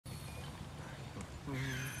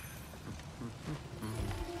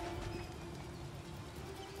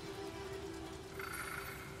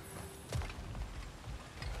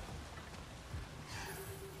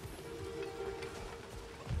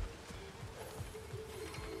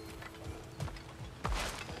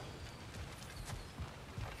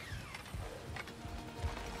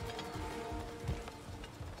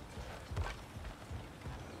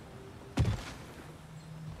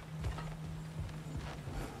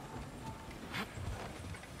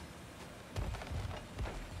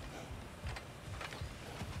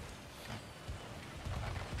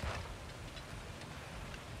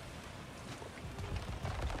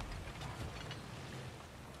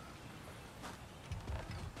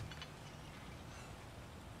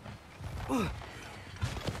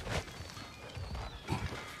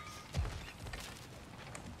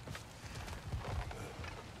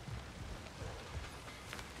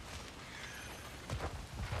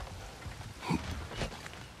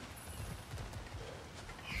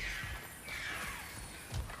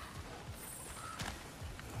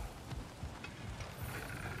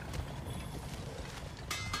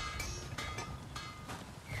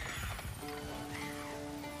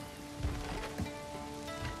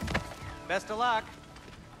Best of luck.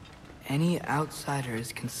 Any outsider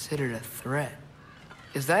is considered a threat.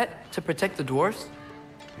 Is that to protect the dwarves?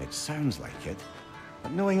 It sounds like it.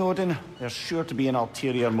 But knowing Odin, there's sure to be an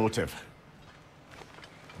ulterior motive.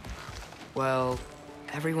 Well,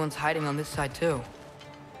 everyone's hiding on this side too.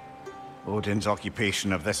 Odin's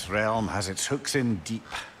occupation of this realm has its hooks in deep.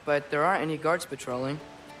 But there aren't any guards patrolling.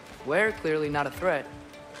 We're clearly not a threat.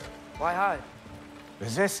 Why hide?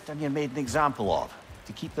 Resist and you're made an example of,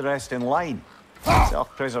 to keep the rest in line.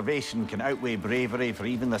 Self-preservation can outweigh bravery for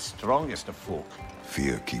even the strongest of folk.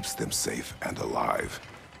 Fear keeps them safe and alive.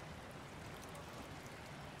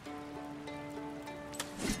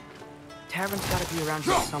 Tavern's gotta be around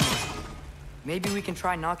here somewhere. Maybe we can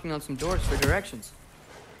try knocking on some doors for directions.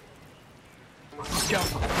 Let's go.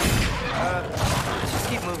 Let's just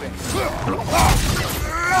keep moving.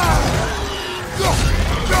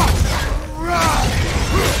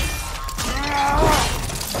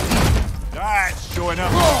 That's showing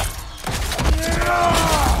up.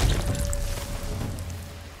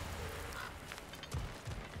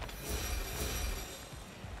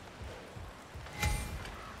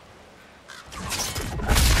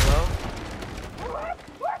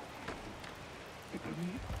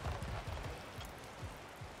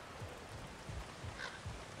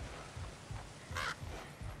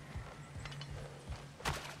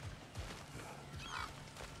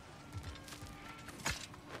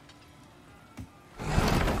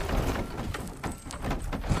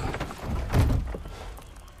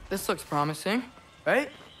 This looks promising, right?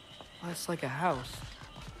 Well, it's like a house.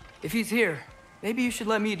 If he's here, maybe you should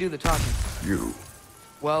let me do the talking. You?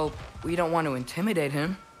 Well, we don't want to intimidate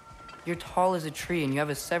him. You're tall as a tree and you have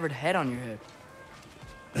a severed head on your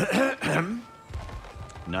head.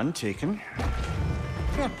 None taken.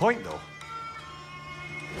 Fair point, though.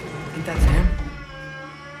 Think that's him?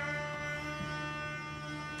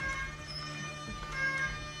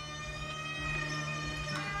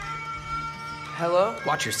 Hello?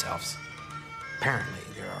 Watch yourselves. Apparently,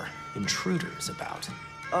 there are intruders about.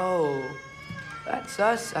 Oh, that's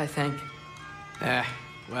us, I think.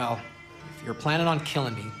 Well, if you're planning on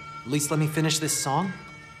killing me, at least let me finish this song.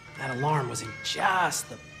 That alarm was in just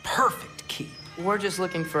the perfect key. We're just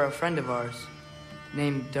looking for a friend of ours,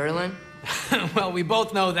 named Durlin. Well, we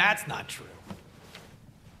both know that's not true.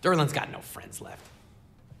 Durlin's got no friends left.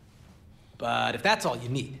 But if that's all you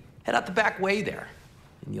need, head out the back way there,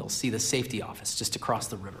 and you'll see the safety office just across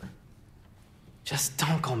the river. Just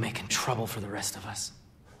don't go making trouble for the rest of us.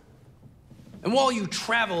 And while you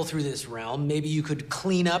travel through this realm, maybe you could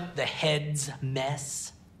clean up the head's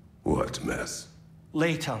mess. What mess?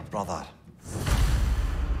 Later, brother.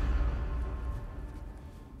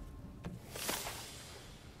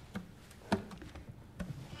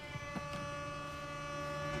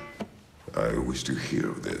 I wish to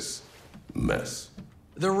hear of this mess.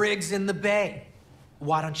 The rig's in the bay.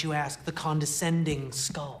 Why don't you ask the condescending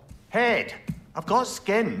skull? Head. I've got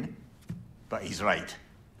skin. But he's right.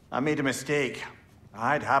 I made a mistake.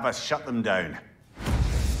 I'd have us shut them down.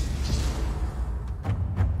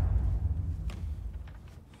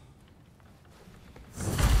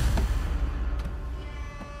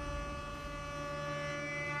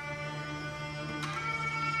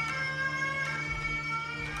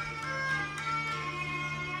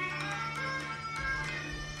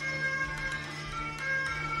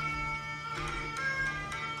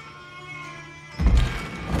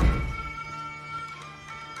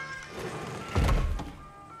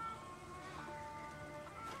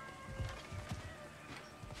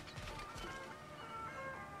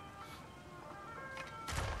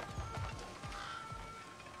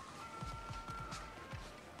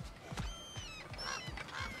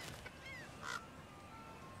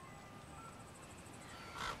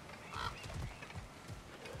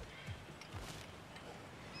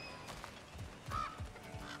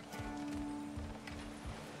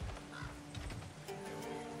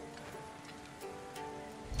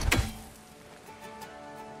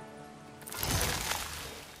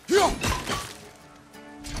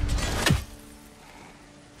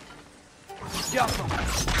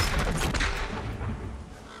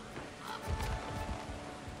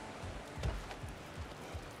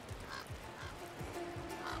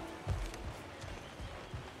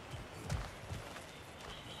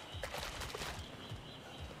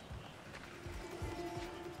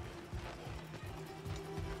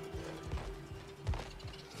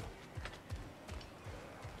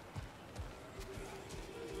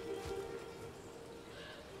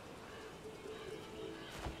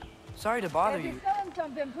 Sorry to bother If you. you're selling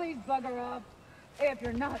something, please bugger off. If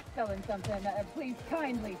you're not selling something, please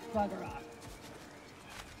kindly bugger off.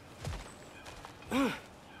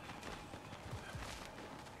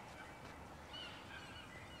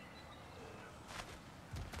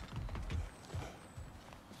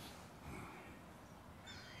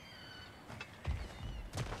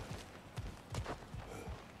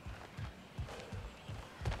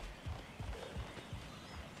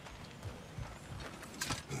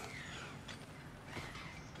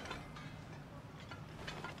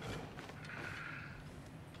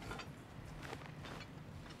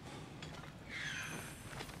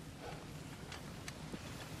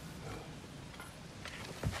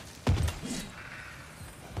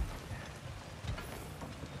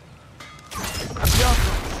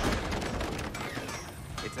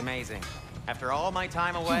 It's amazing. After all my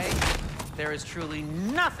time away, there is truly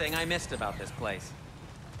nothing I missed about this place.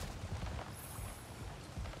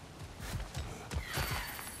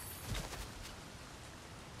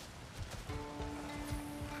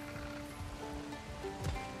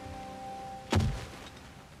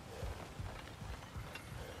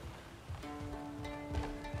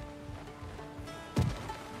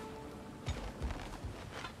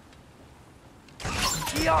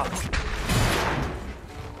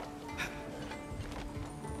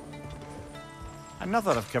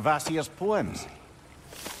 Another of Kvasir's poems.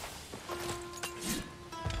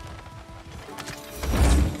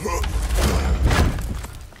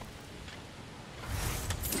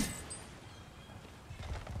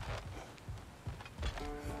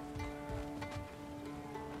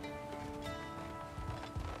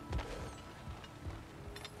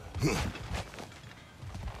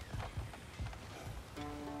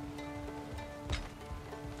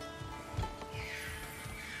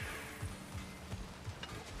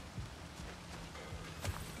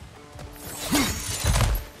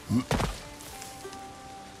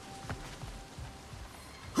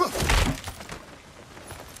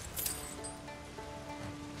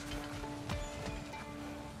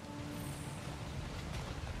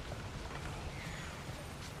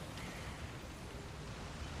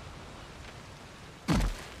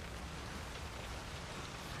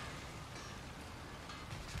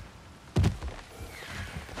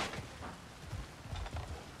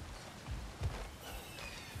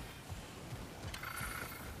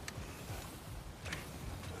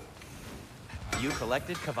 You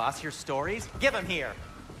collected Kvasir's stories? Give them here.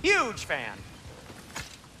 Huge fan.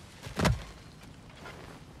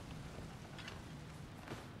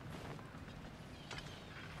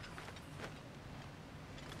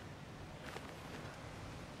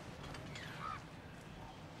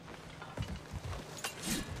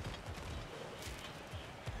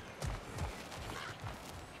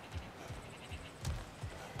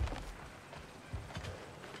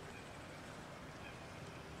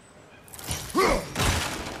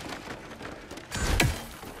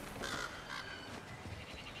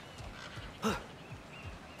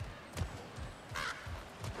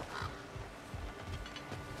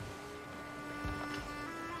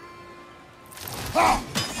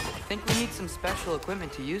 I think we need some special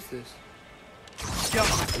equipment to use this.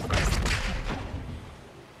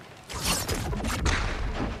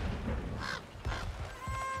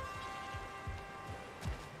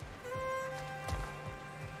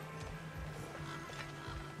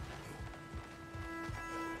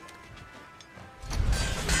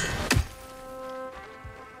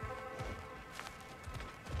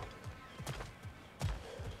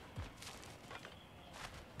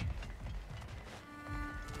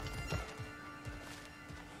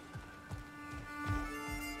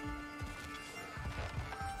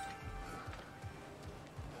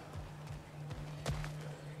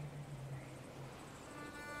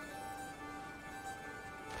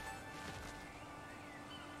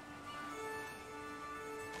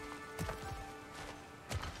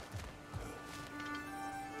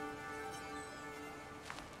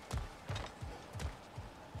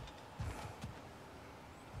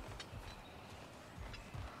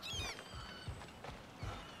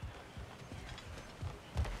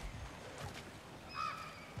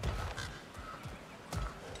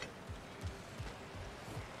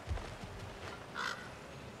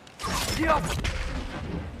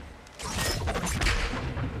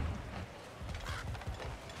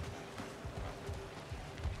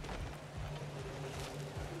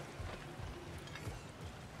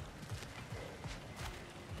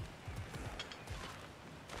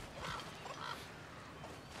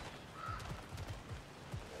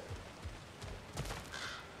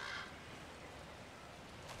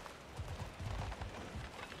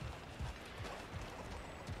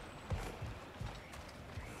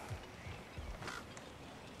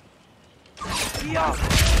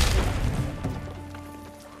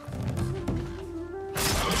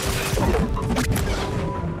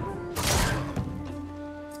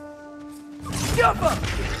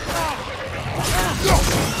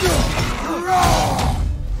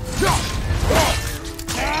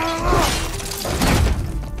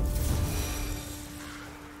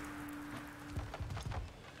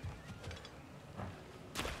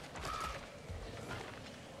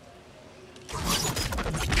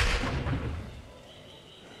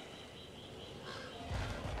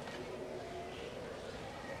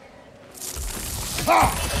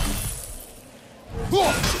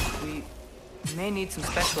 We may need some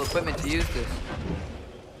special equipment to use this.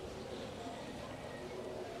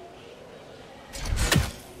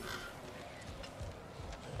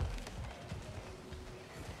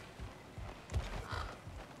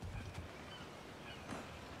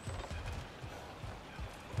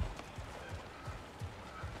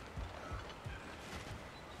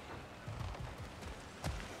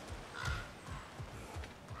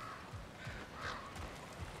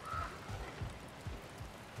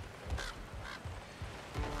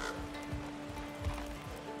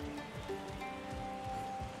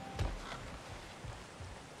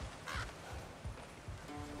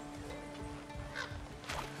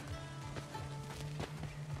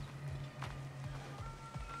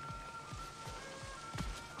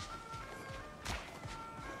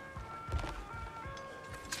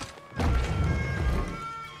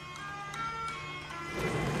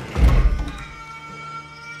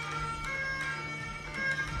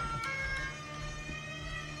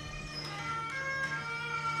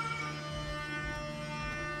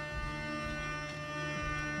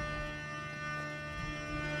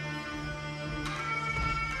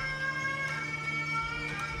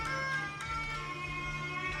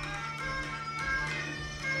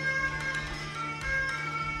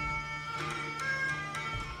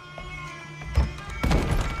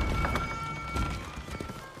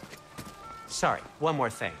 Sorry, one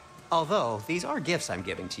more thing. Although, these are gifts I'm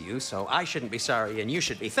giving to you, so I shouldn't be sorry and you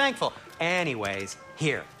should be thankful. Anyways,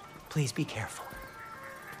 here, please be careful.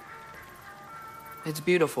 It's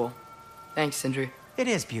beautiful. Thanks, Sindri. It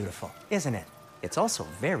is beautiful, isn't it? It's also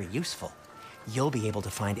very useful. You'll be able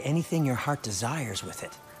to find anything your heart desires with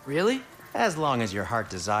it. Really? As long as your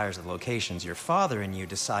heart desires the locations your father and you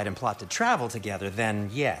decide and plot to travel together,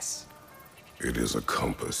 then yes. It is a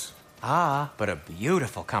compass. Ah, but a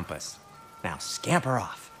beautiful compass. Now scamper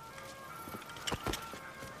off.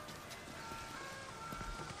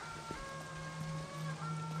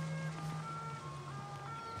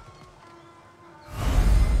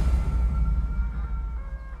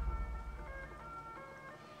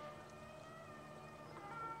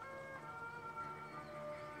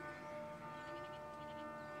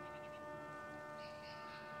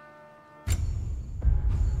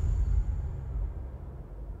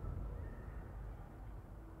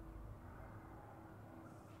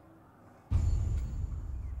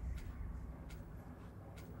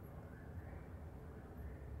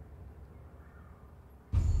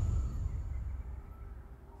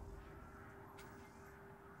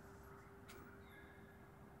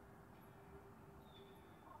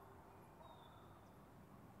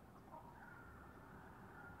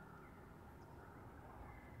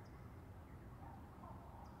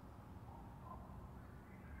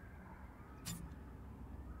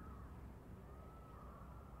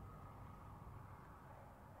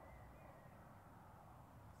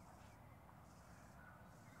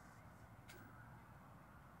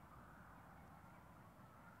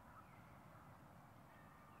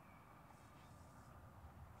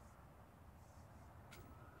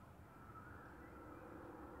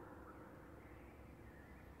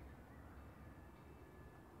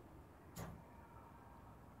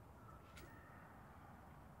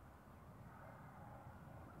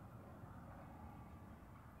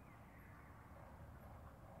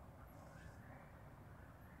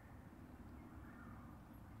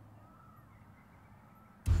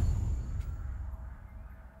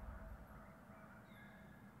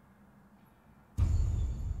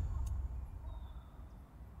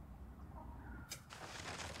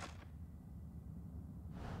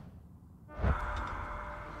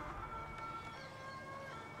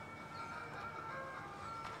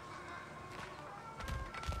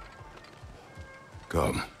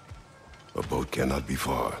 Come. A boat cannot be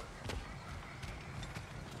far.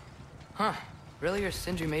 Huh. Earlier,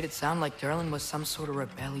 Sindri made it sound like Durlin was some sort of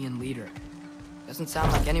rebellion leader. Doesn't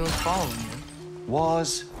sound like anyone's following him.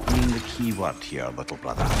 Was being the key word here, little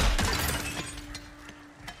brother.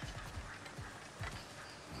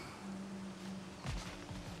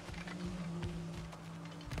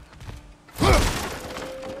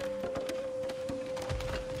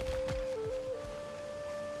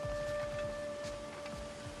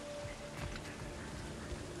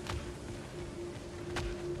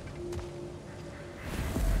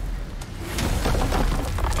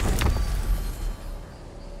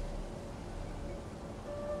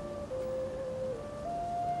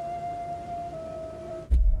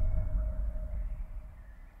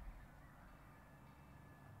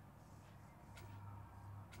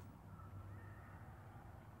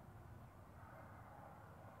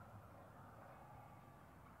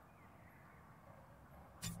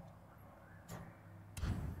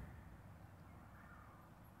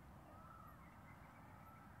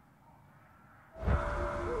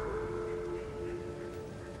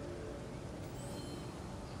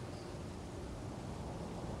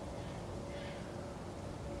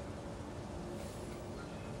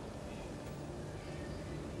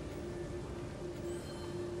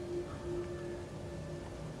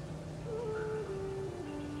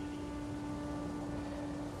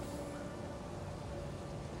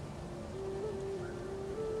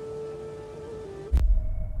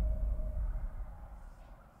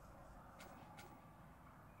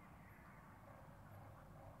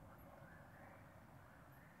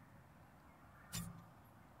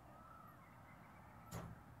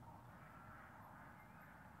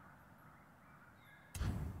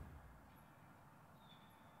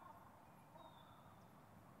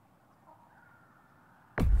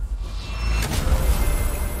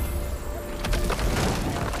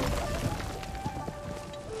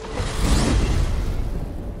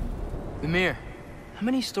 How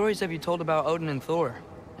many stories have you told about Odin and Thor?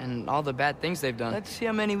 And all the bad things they've done? Let's see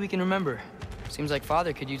how many we can remember. Seems like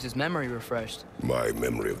Father could use his memory refreshed. My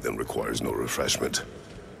memory of them requires no refreshment.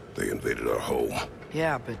 They invaded our home.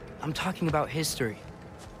 Yeah, but I'm talking about history.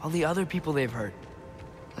 All the other people they've hurt.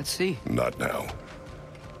 Let's see. Not now.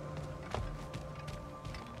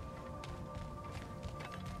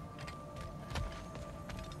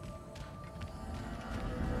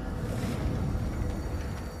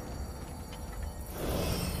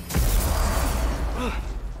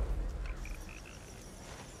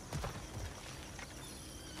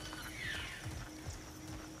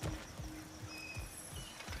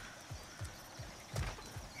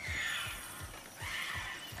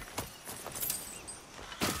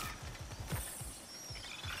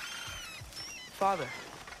 Father,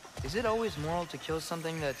 is it always moral to kill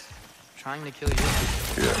something that's trying to kill you?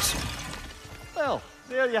 Yes. Well,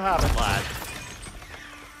 there you have it, lad.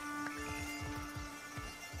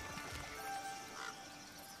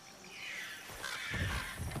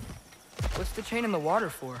 What's the chain in the water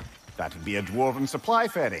for? That'd be a dwarven supply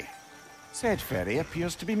ferry. Said ferry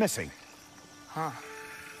appears to be missing. Huh.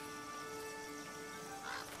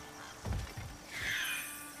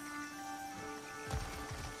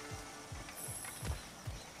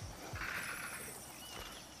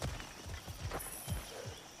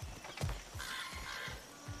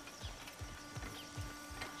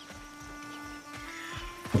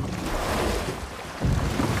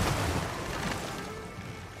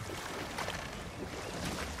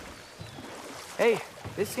 Hey,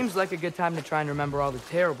 this seems like a good time to try and remember all the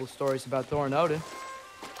terrible stories about Thor and Odin.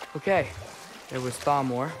 Okay, there was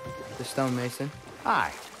Thalmor, the stonemason.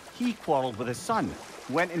 Aye, he quarreled with his son,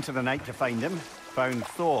 went into the night to find him, found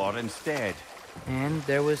Thor instead. And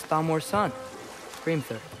there was Thalmor's son,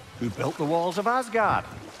 Grimthur. Who built the walls of Asgard,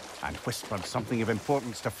 and whispered something of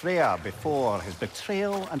importance to Freya before his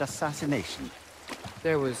betrayal and assassination.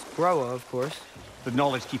 There was Groa, of course. The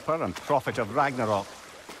knowledge keeper and prophet of Ragnarok.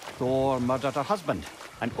 Thor murdered her husband,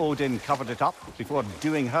 and Odin covered it up before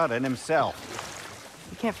doing her in himself.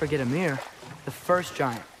 You can't forget Ymir, the first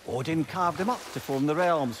giant. Odin carved him up to form the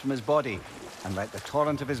realms from his body, and let the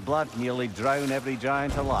torrent of his blood nearly drown every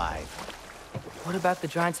giant alive. What about the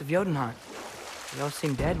giants of Jotunheim? They all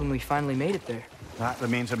seemed dead when we finally made it there. That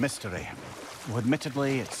remains a mystery. Though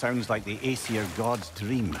admittedly, it sounds like the Æsir god's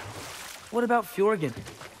dream. What about Fjorgyn?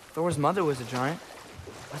 Thor's mother was a giant,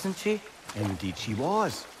 wasn't she? Indeed she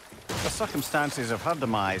was. The circumstances of her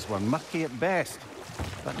demise were murky at best,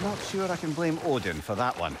 but not sure I can blame Odin for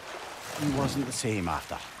that one. He wasn't the same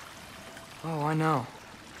after. Oh, I know.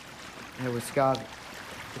 There was Skavi,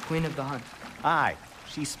 the queen of the hunt. Aye,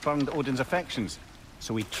 she spurned Odin's affections,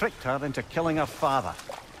 so he tricked her into killing her father.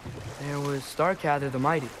 There was Starkather the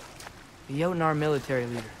Mighty, the Jotnar military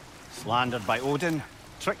leader. Slandered by Odin,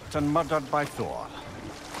 tricked and murdered by Thor.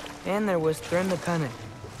 And there was Thrym the Cunning,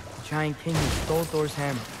 the giant king who stole Thor's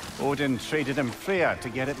hammer. Odin traded him Freya to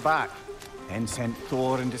get it back, then sent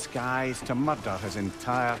Thor in disguise to murder his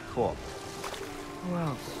entire corps. Who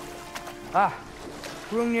else? Ah,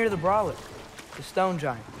 Hrungnir the Brawler, the stone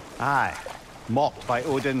giant. Aye, mocked by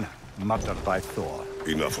Odin, murdered by Thor.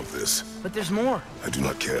 Enough of this. But there's more. I do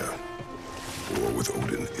not care. War with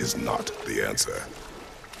Odin is not the answer.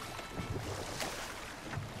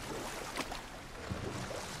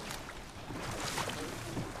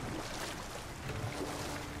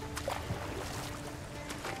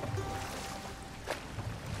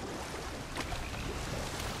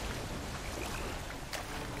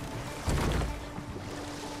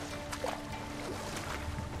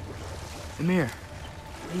 Ymir,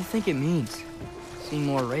 what do you think it means? Seeing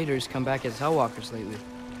more raiders come back as Hellwalkers lately.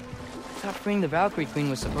 I thought freeing the Valkyrie Queen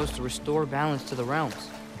was supposed to restore balance to the realms,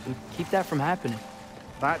 and keep that from happening.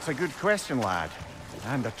 That's a good question, lad.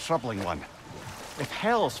 And a troubling one. If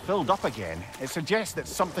Hell's filled up again, it suggests that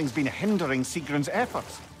something's been hindering Sigrun's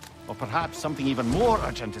efforts. Or perhaps something even more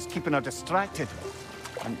urgent is keeping her distracted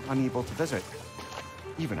and unable to visit.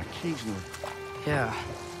 Even occasionally. Yeah.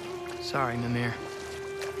 Sorry, Mimir.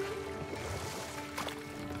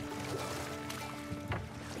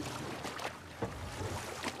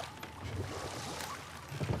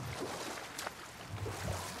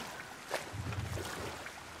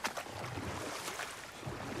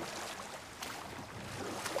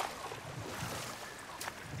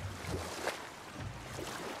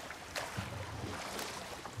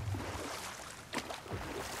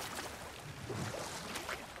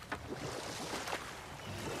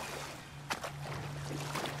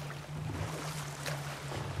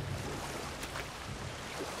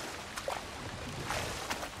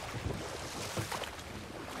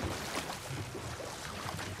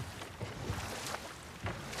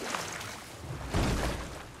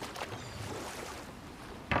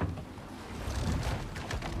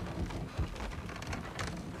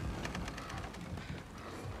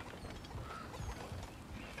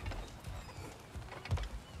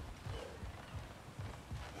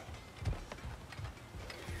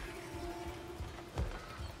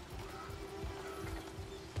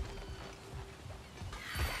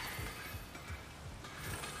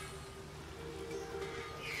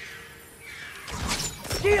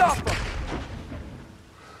 key off him!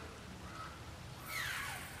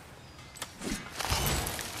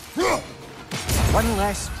 One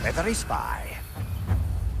less feathery spy.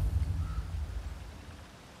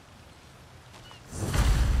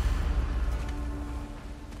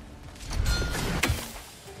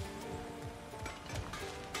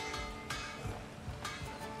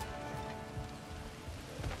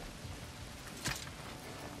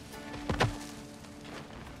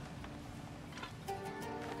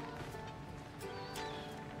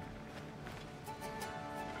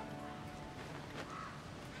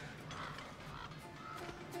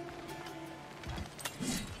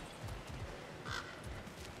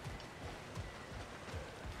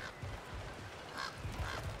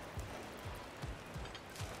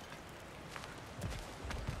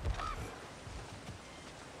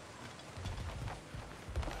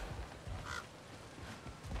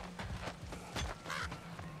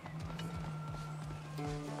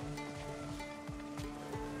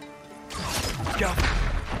 Go.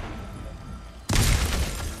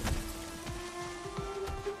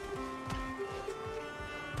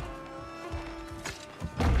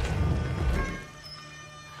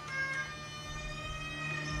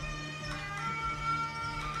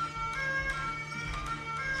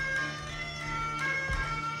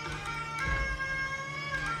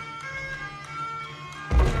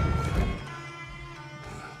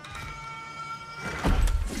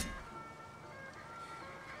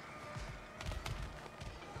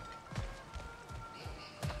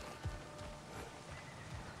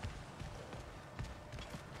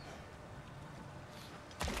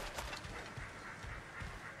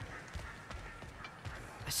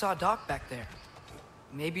 I saw a dock back there.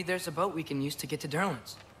 Maybe there's a boat we can use to get to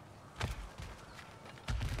Durlin's.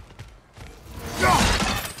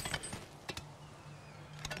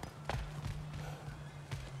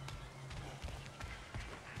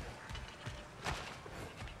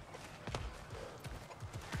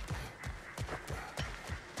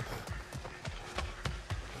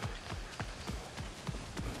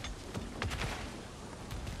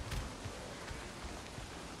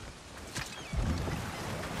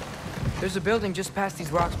 There's a building just past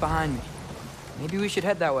these rocks behind me. Maybe we should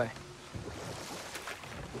head that way.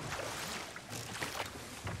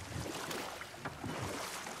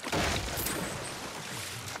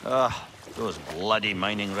 Those bloody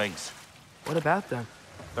mining rigs. What about them?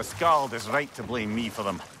 The Skald is right to blame me for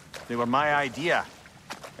them. They were my idea.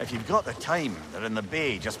 If you've got the time, they're in the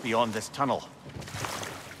bay just beyond this tunnel.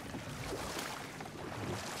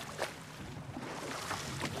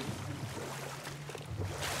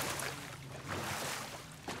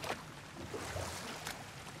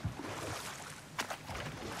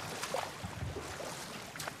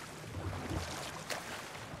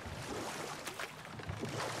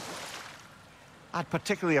 I'd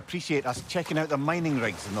particularly appreciate us checking out the mining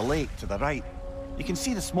rigs in the lake to the right. You can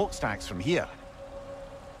see the smokestacks from here.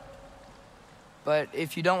 But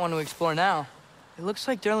if you don't want to explore now, it looks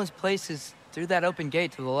like Durlin's place is through that open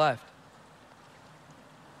gate to the left.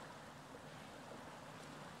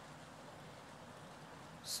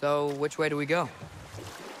 So, which way do we go?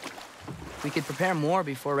 We could prepare more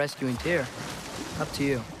before rescuing Tyr. Up to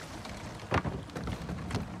you.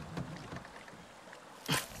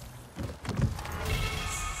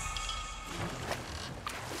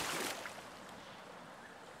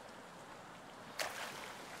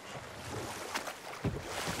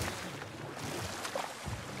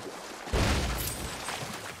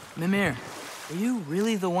 Mimir, were you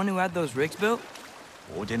really the one who had those rigs built?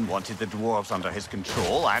 Odin wanted the dwarves under his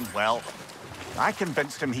control, and, well, I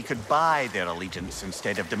convinced him he could buy their allegiance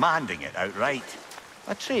instead of demanding it outright.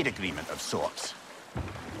 A trade agreement of sorts.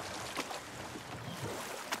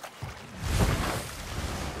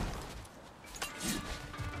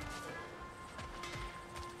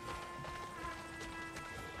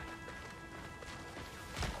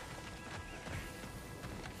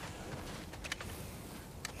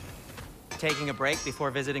 Taking a break before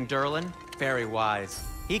visiting Durlin? Very wise.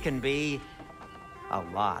 He can be a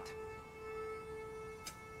lot.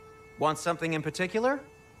 Want something in particular?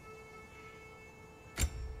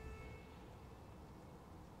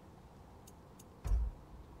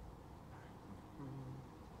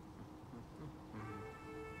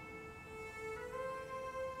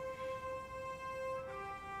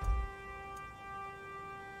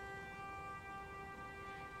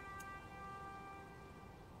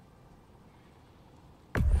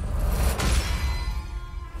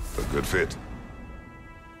 A good fit.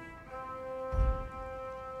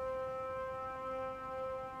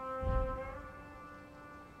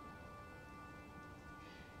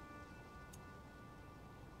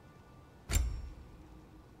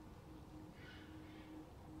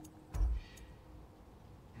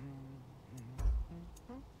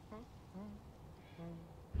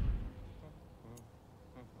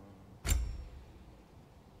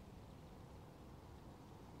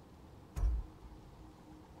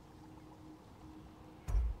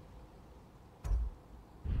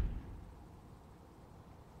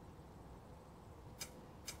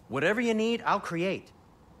 Whatever you need, I'll create.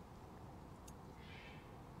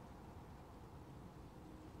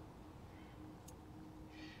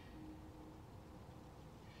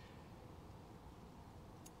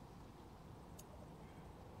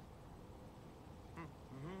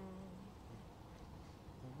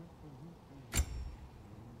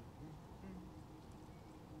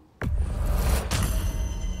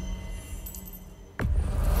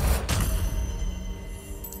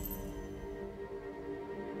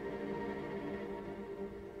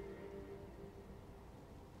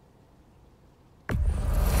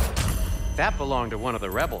 That belonged to one of the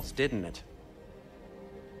rebels, didn't it?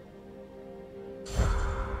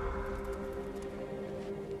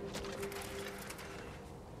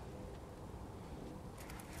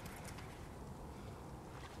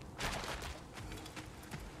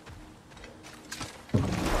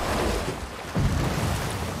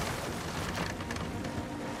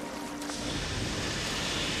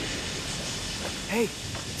 Hey,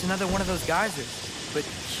 it's another one of those geysers, but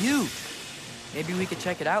huge. Maybe we could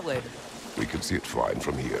check it out later. We can see it fine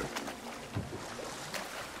from here.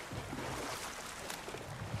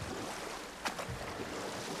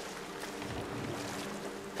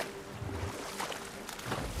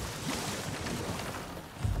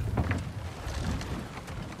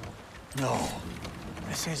 No.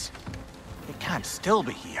 It can't still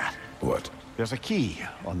be here. What? There's a key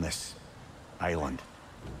on this island.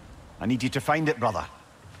 I need you to find it, brother.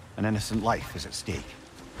 An innocent life is at stake.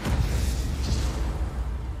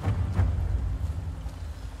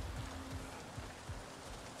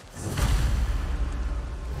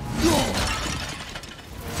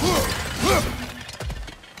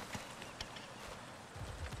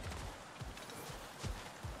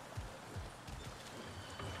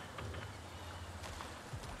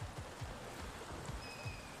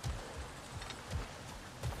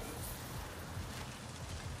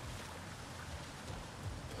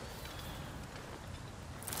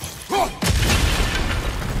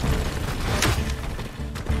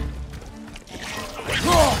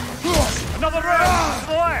 Another round!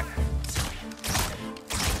 Boy!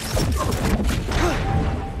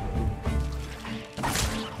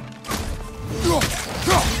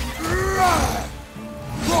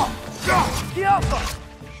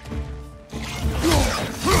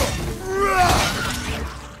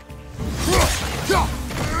 So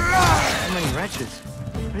many wretches.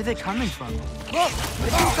 Where are they coming from? Look! They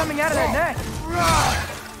keep coming out of that net!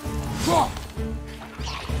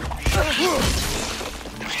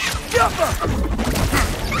 You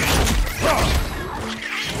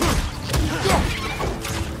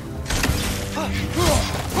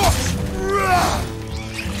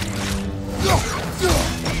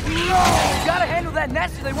gotta handle that net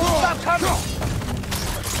so they won't stop coming!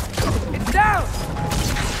 It's down!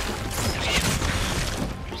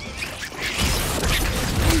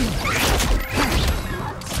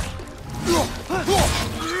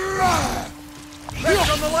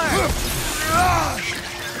 Left on the left!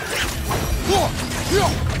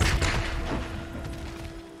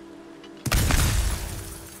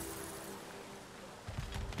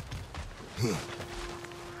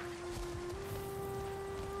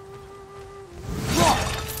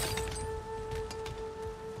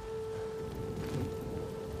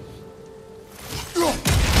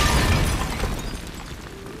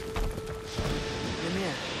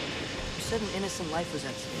 Ymir, you said an innocent life was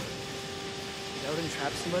at stake. Did Odin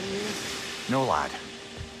trap somebody here? No, lad.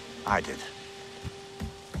 I did.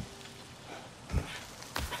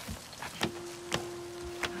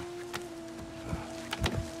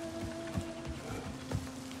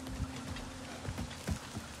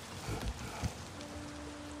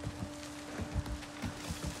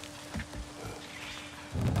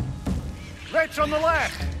 Wretch on the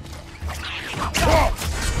left!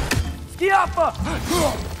 Skiappa!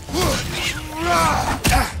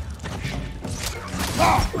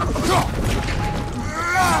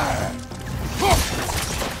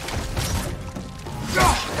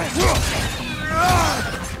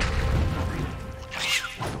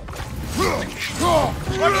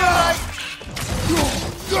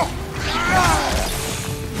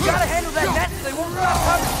 You gotta handle that net so they won't stop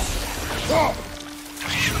coming!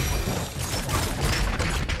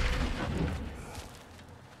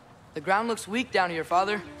 The ground looks weak down here,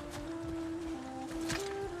 Father.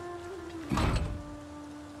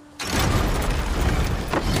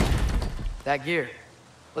 That gear.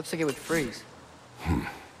 Looks like it would freeze.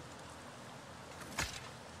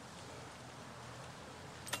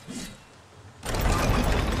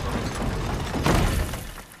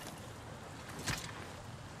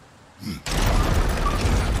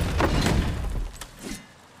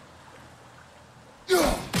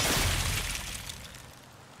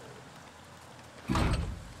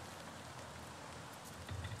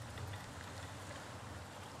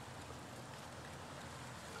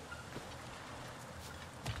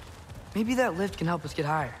 Maybe that lift can help us get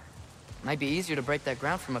higher. Might be easier to break that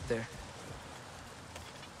ground from up there.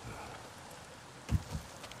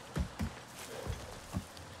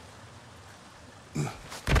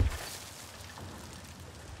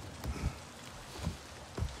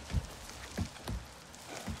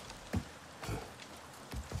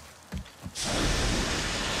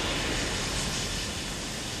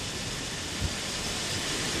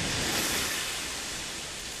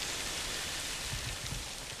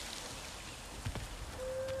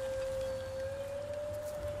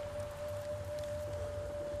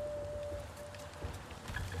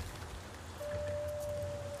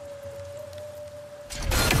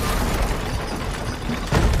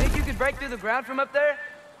 Break through the ground from up there?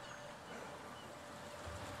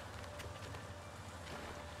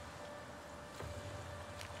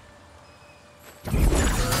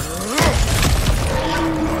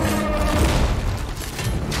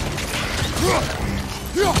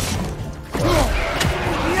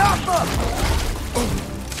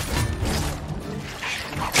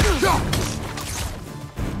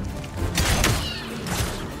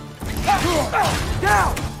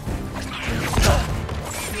 Down!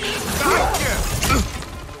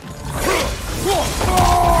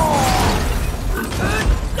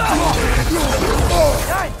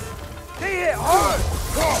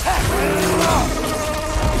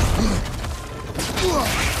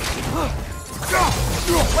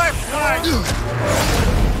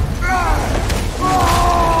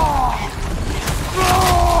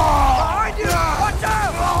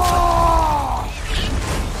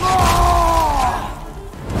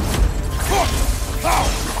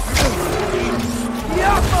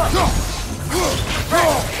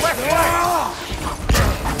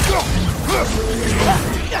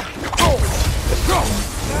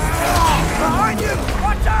 Behind you!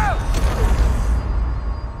 Watch out!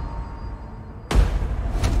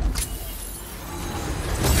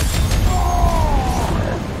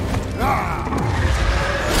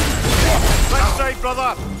 Left side,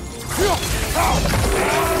 brother!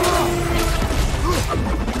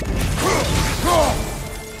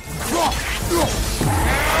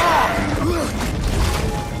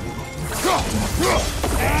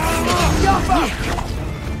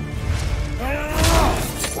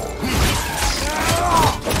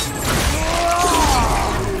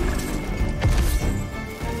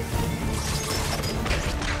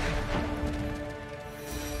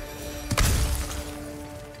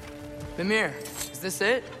 Mimir, is this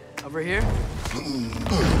it? Over here?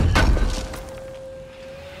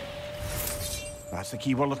 That's the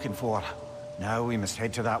key we're looking for. Now we must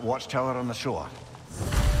head to that watchtower on the shore.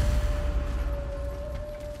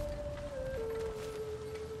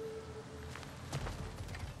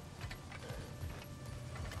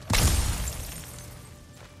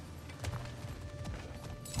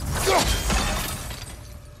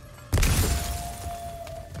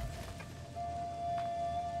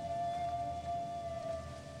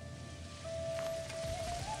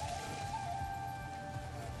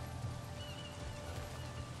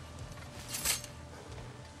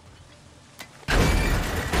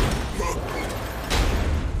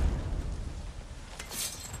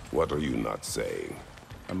 What are you not saying?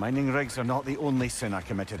 The mining rigs are not the only sin I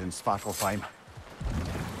committed in Svartalfheim.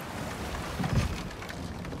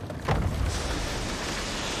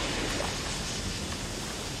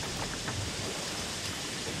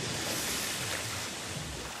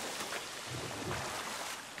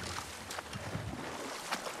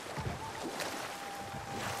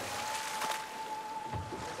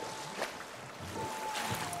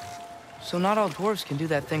 So not all dwarves can do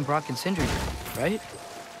that thing Brock and Sindri did, right?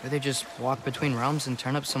 Where they just walk between realms and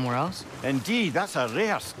turn up somewhere else? Indeed, that's a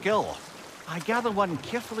rare skill. I gather one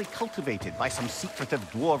carefully cultivated by some secretive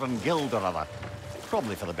dwarven guild or other.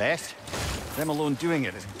 Probably for the best. Them alone doing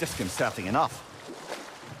it is disconcerting enough.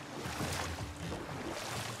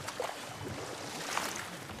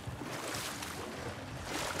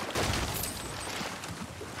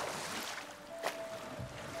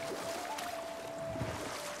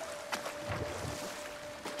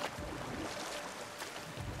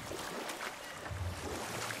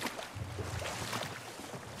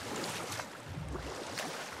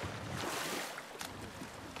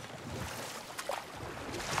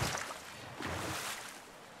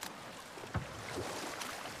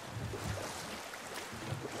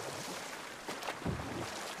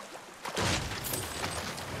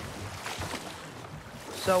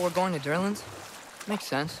 So we're going to Durlan's? Makes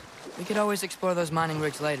sense. We could always explore those mining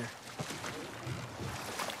rigs later.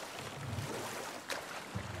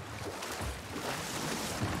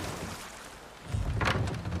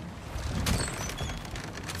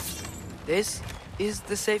 This is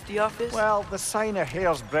the safety office? Well, the sign a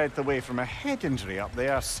hair's breadth away from a head injury up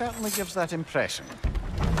there certainly gives that impression.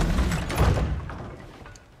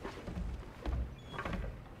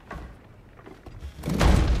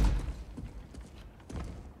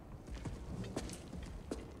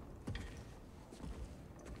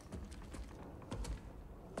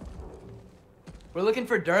 We're looking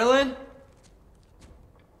for Durlin?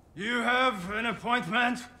 You have an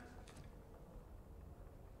appointment?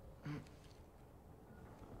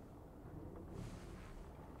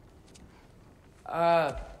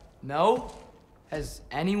 No. Has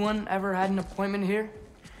anyone ever had an appointment here?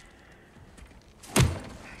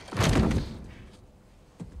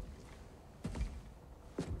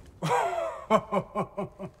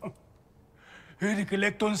 Here to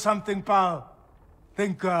collect on something, pal?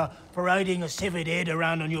 Think, parading a severed head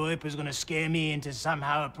around on your hip is gonna scare me into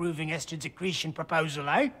somehow approving Esther's accretion proposal,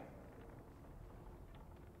 eh?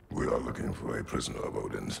 We are looking for a prisoner of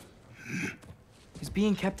Odin's. He's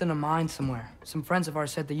being kept in a mine somewhere. Some friends of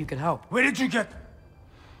ours said that you could help. Where did you get...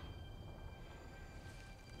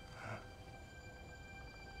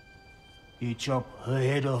 You chop her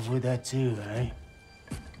head off with that too, eh?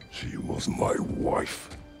 She was my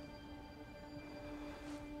wife.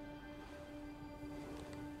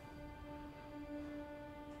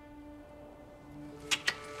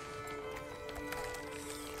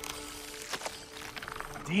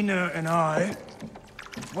 Dina and I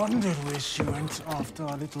wondered where she went after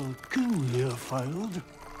our little coup here failed.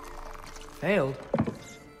 Failed?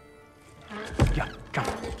 Yeah,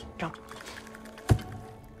 come.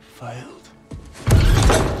 Failed.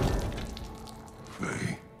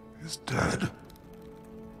 Faye is dead.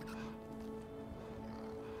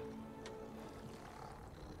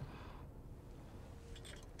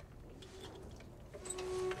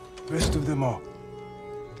 Rest of them are.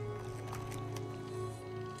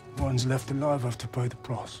 One's left alive have to pay the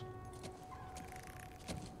price.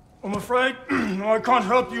 I'm afraid I can't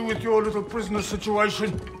help you with your little prisoner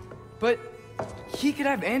situation. But he could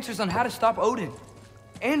have answers on how to stop Odin.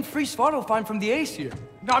 And free Svartalfheim from the Æsir.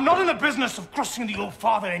 Now, I'm not in the business of crossing the old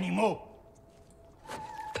father anymore.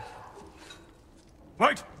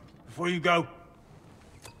 Wait, before you go.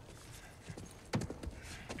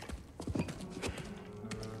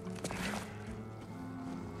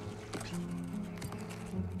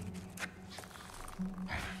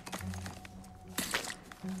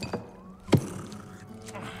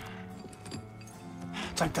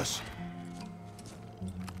 Take this.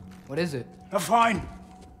 What is it? A fine.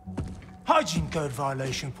 Hygiene code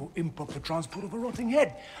violation for improper transport of a rotting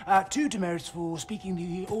head. 2 demerits for speaking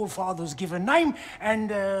the All-Father's given name,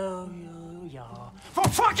 and, yeah. For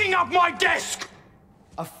fucking up my desk!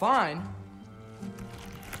 A fine?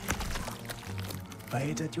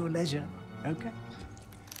 Pay it at your leisure, okay?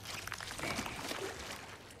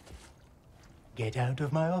 Get out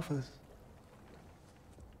of my office.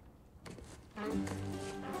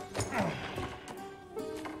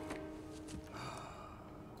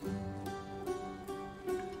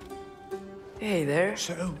 Hey there.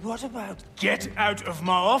 So what about get out of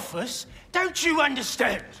my office? Don't you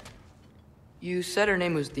understand? You said her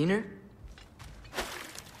name was Diener?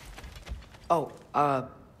 Oh,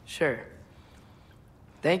 sure.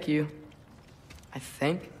 Thank you. I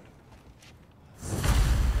think.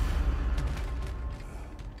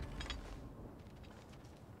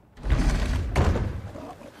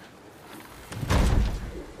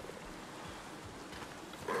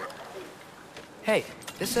 Hey,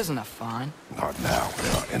 this isn't a fine. Not now.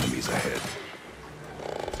 There are enemies ahead.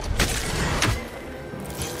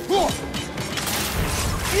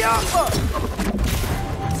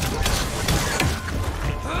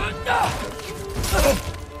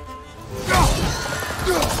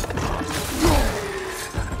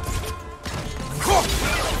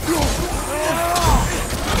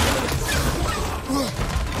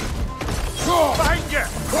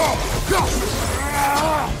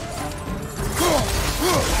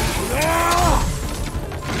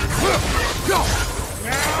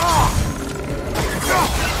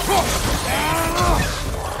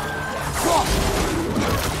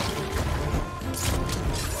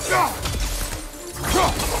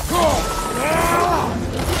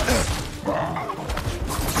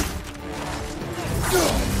 Behind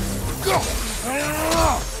you!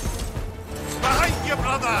 Behind you,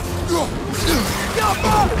 brother!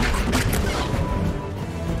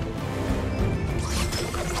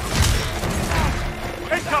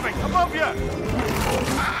 Incoming! Above you!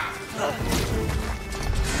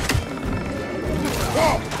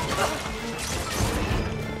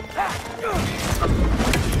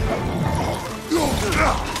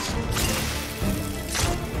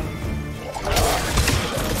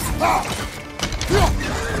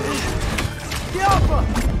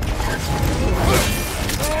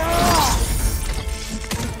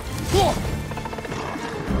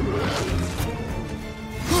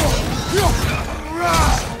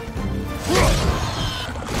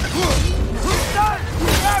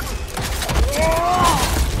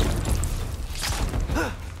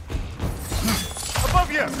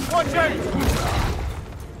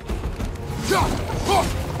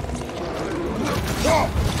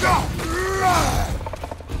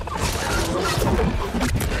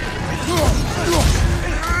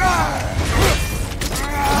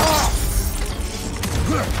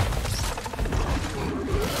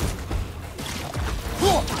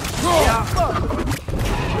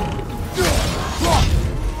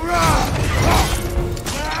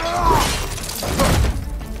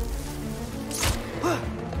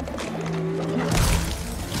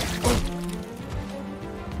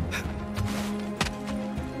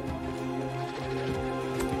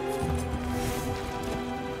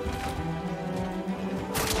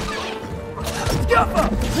 Watch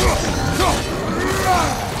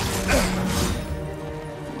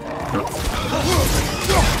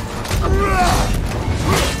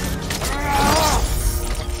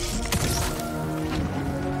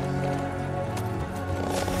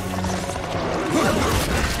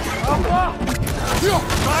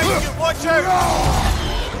out!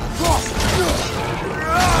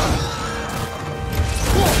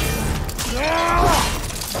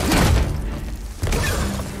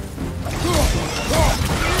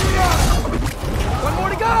 One more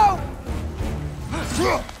to go!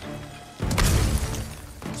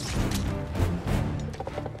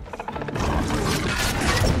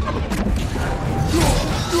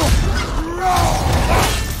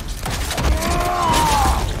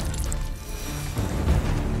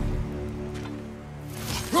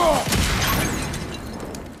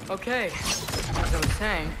 Okay, as I was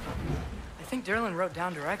saying, I think Derlin wrote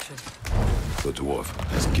down directions. The dwarf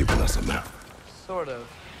has given us a map. Sort of.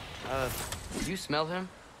 You smell him?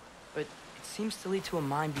 But it seems to lead to a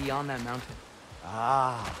mine beyond that mountain.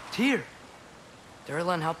 Ah. Tyr!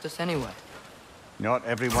 Derlin helped us anyway. Not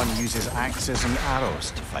everyone uses axes and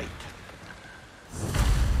arrows to fight.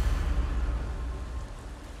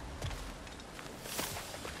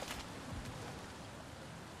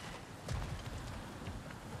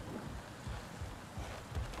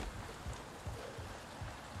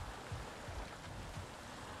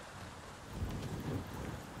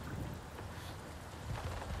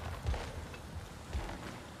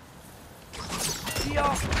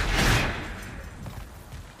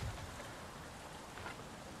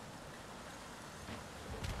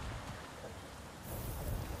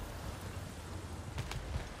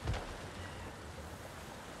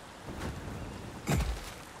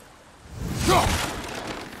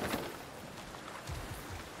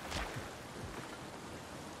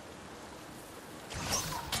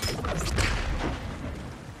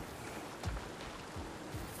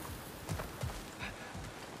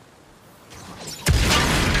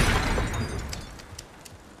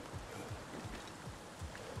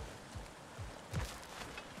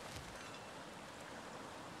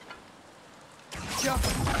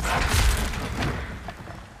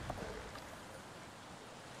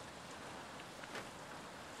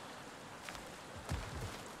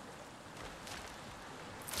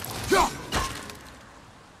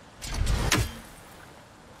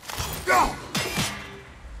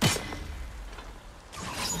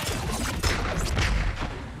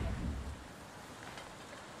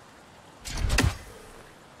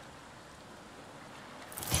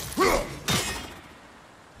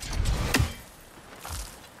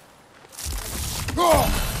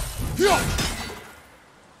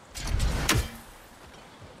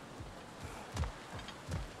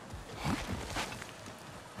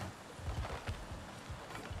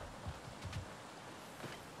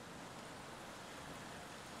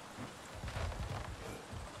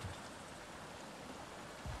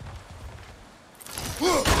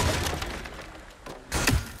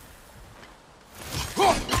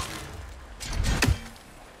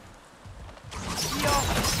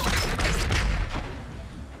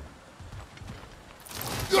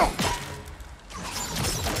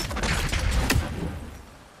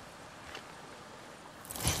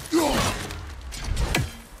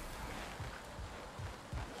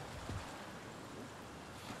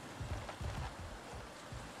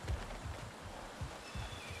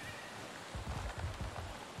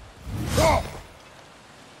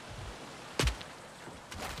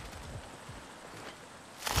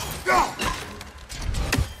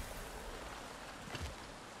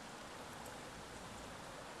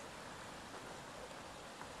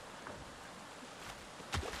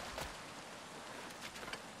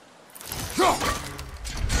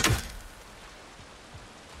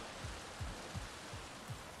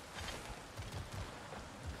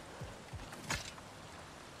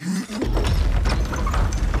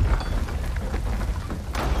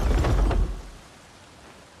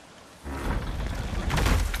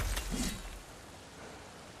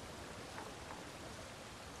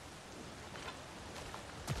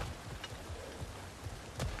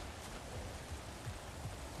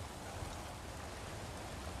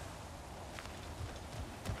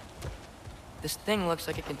 This thing looks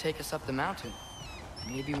like it can take us up the mountain.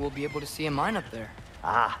 Maybe we'll be able to see a mine up there.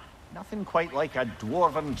 Ah, nothing quite like a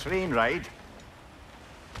dwarven train ride.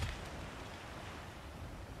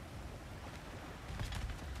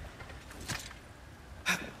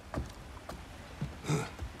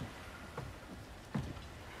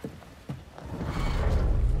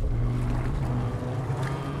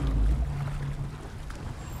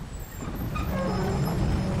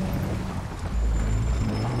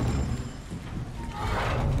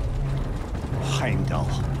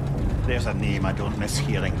 There's a name I don't miss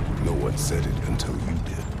hearing. No one said it until you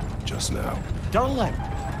did, just now. Durlin.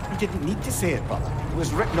 He didn't need to say it, brother. It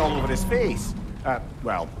was written all over his face.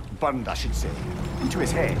 Well, burned, I should say. Into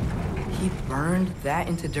his head. He burned that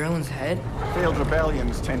into Durlin's head? Failed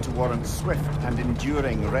rebellions tend to warrant swift and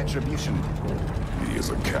enduring retribution. He is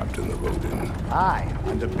a captain of Odin. Aye,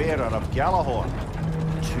 and a bearer of Gjallarhorn.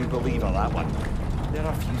 True believer, that one. There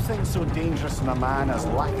are few things so dangerous in a man as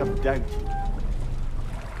lack of doubt.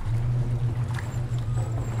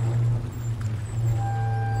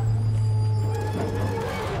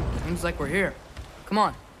 Seems like we're here. Come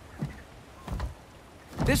on.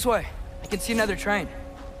 This way. I can see another train.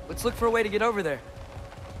 Let's look for a way to get over there.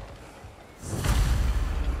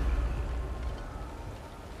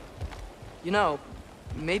 You know,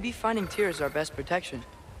 maybe finding Tyr is our best protection.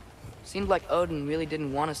 Seemed like Odin really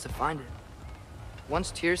didn't want us to find it. Once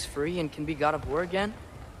Tyr's free and can be god of war again,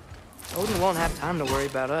 Odin won't have time to worry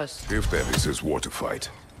about us. If that is his war to fight,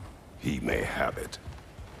 he may have it.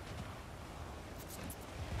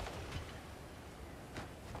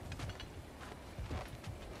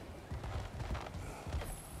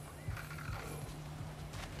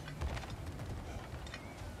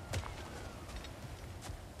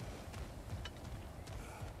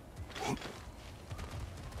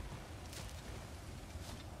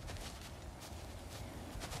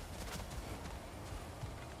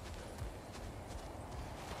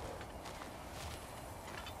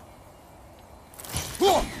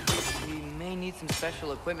 We may need some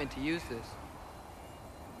special equipment to use this.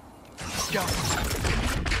 Go.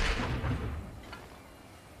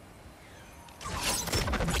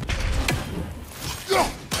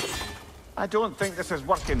 I don't think this is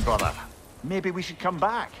working, brother. Maybe we should come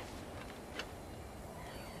back.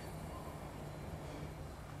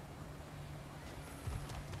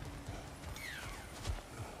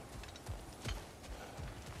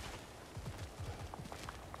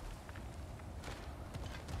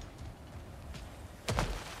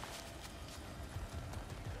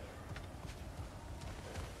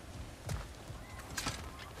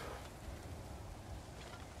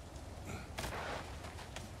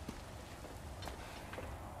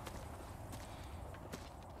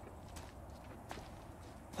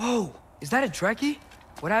 Whoa! Is that a Trekkie?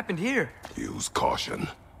 What happened here? Use caution.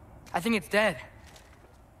 I think it's dead.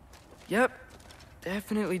 Yep.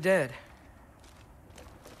 Definitely dead.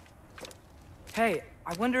 Hey,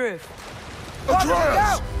 I wonder if...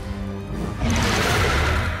 Atreus!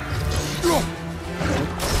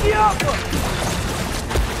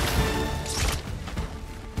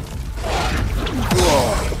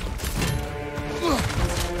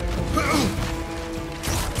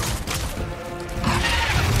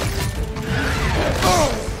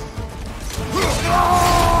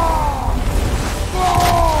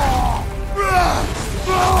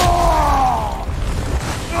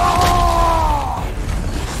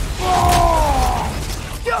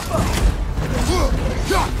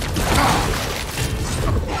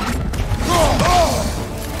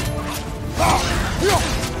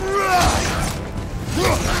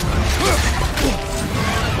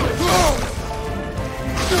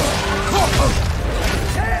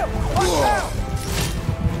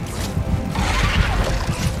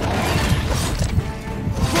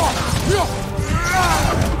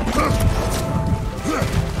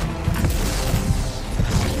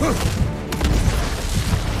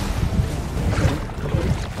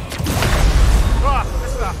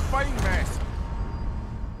 This is a fine mess.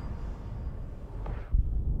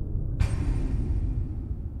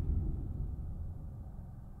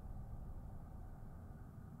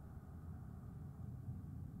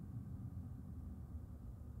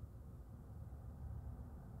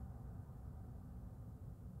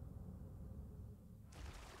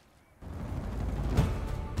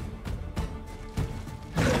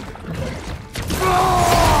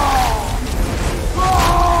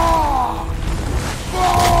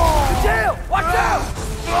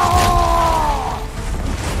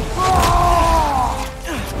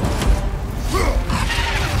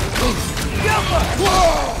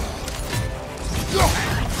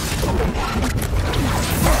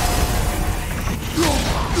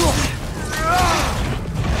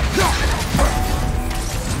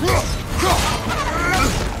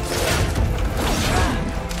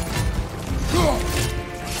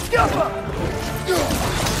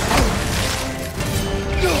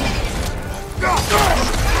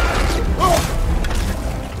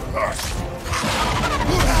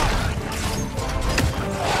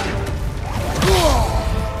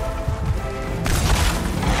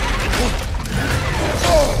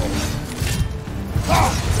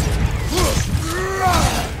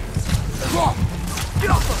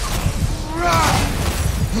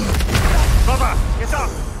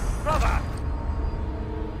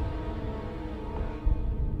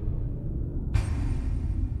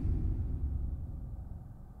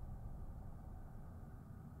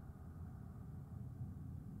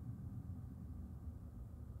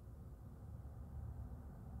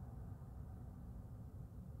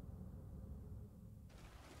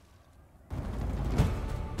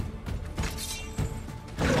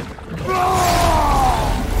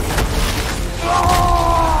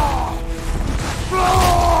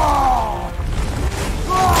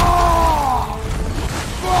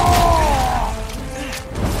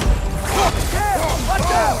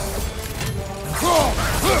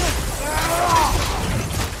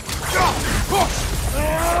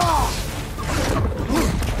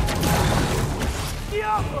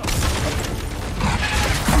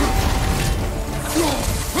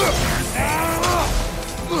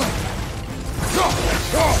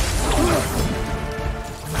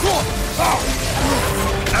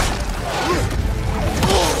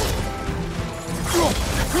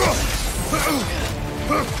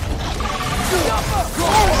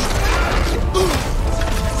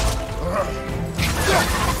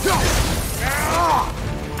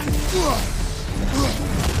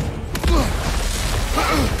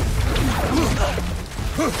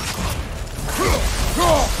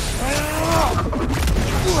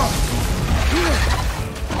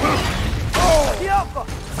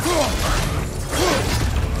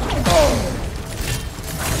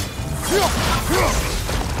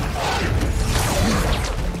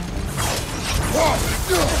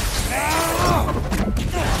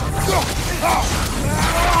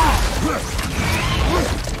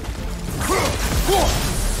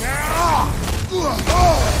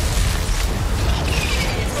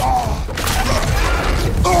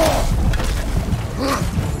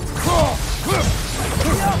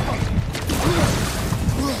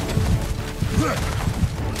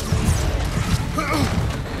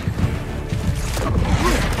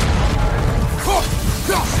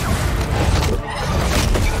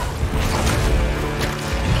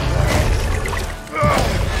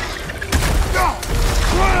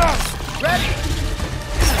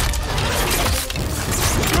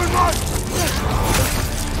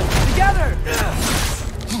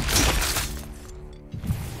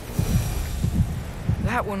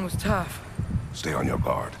 That one was tough. Stay on your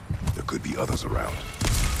guard. There could be others around.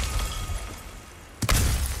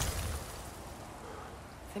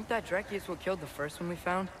 Think that Dreki is what killed the first one we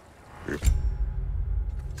found?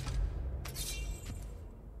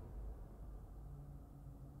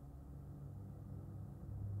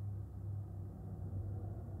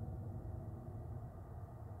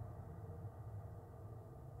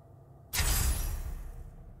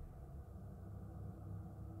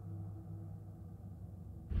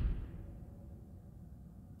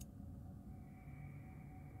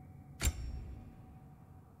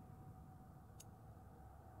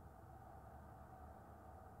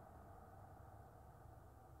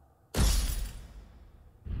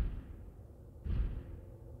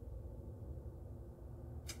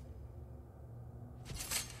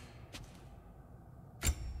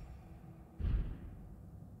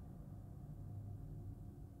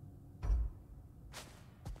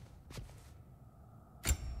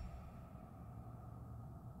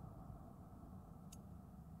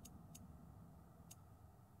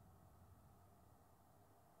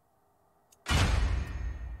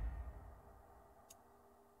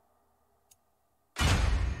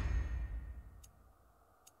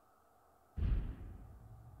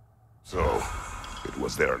 So, it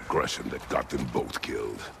was their aggression that got them both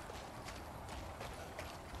killed.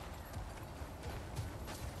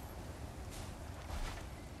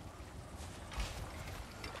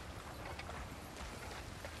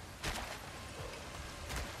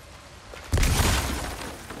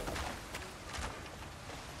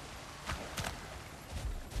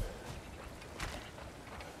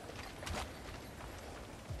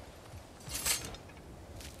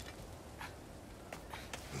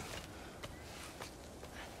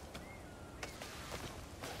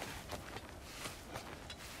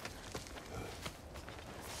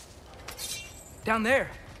 Down there,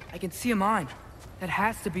 I can see a mine. That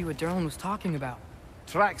has to be what Durlin was talking about.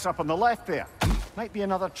 Tracks up on the left there. Might be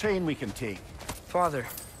another train we can take. Father,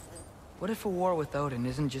 what if a war with Odin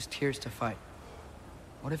isn't just Tyr's to fight?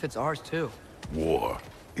 What if it's ours too? War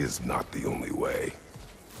is not the only way.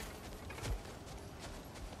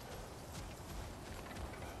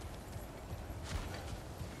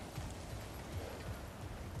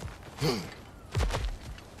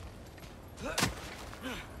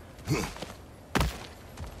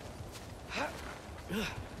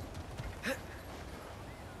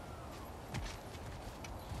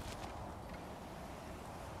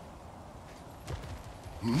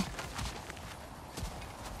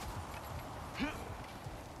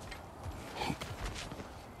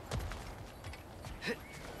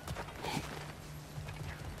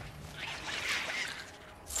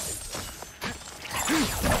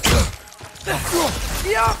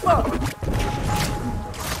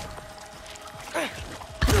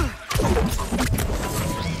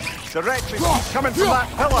 The wretch is coming from that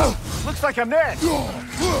pillar. Looks like a net.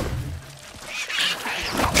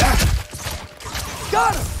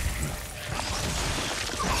 Got him!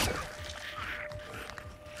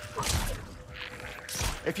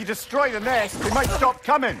 If you destroy the nest, they might stop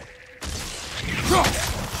coming.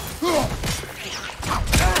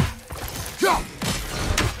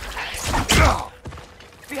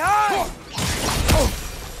 Behind!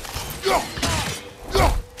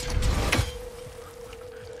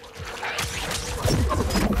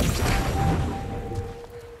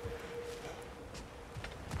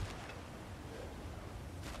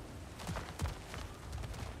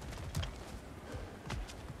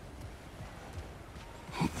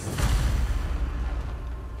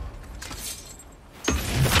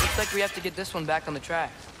 Looks like we have to get this one back on the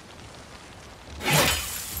track.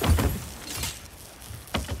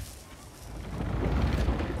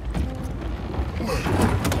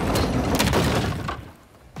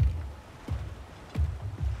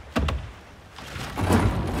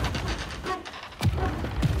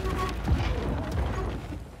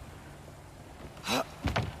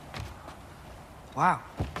 Wow,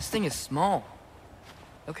 this thing is small.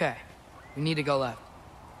 Okay, we need to go left.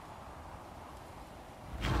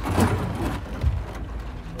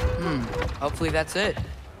 Hopefully that's it.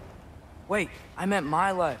 Wait, I meant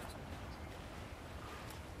my left.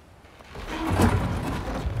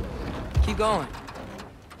 Keep going.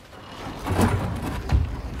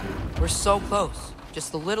 We're so close.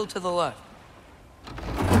 Just a little to the left.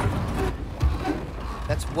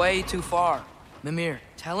 That's way too far. Mimir,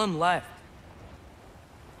 tell him left.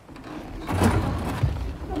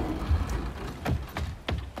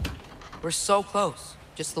 We're so close.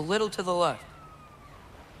 Just a little to the left.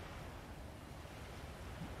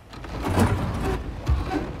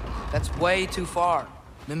 That's way too far.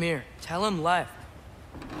 Mimir, tell him left.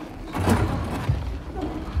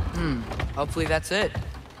 Hopefully that's it.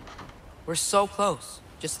 We're so close.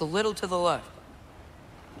 Just a little to the left.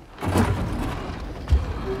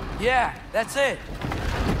 Yeah, that's it.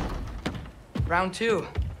 Round 2.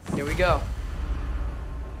 Here we go.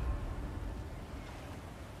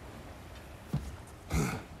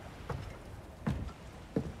 Kraken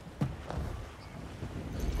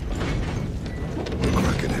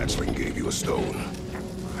hatchling gave you a stone.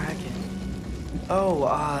 Kraken.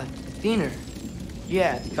 Oh, Diener.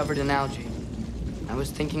 Yeah, it's covered in algae. I was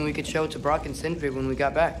thinking we could show it to Brock and Sindri when we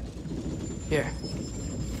got back. Here.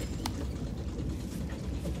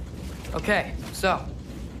 Okay, so,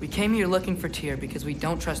 we came here looking for Tyr because we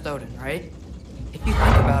don't trust Odin, right? If you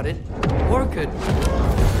think about it, war could...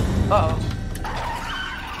 Uh-oh.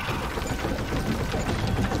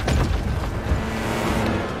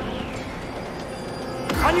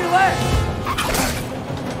 On your left!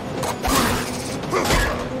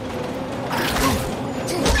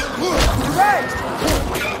 Right!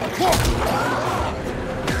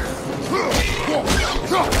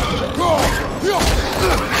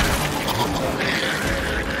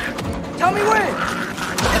 Tell me when!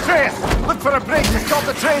 Atreus, look for a brake to stop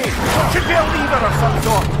the train! Should be a lever of some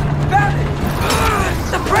sort! Found it!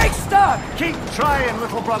 The brake's stuck! Keep trying,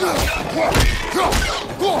 little brother!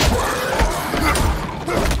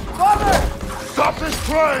 Father! Stop this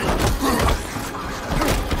train!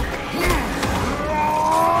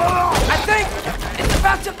 I think it's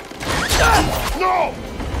about to... No!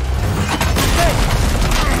 Shit!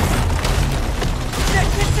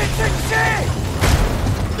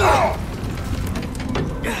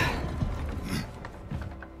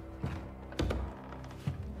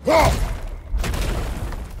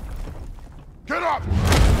 Get up!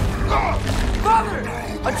 Father!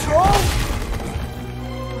 A troll?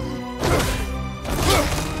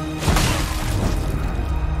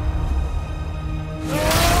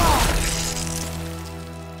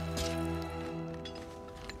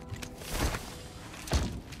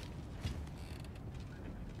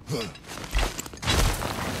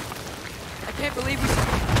 I can't believe we...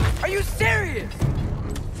 Are you serious?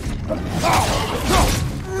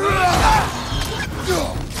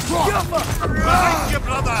 Behind you,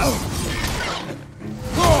 brother!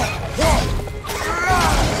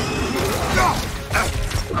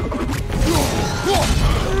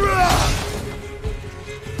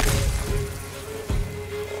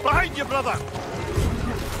 Behind you, brother!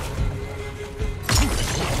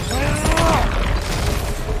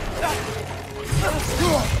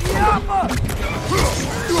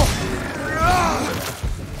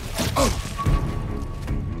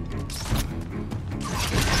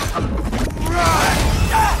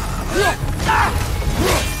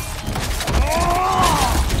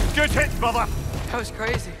 Good hit, brother! That was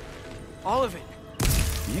crazy. All of it.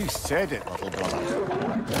 You said it, little brother.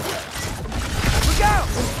 Look out!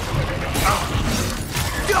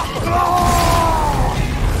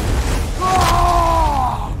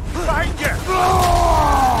 Behind you!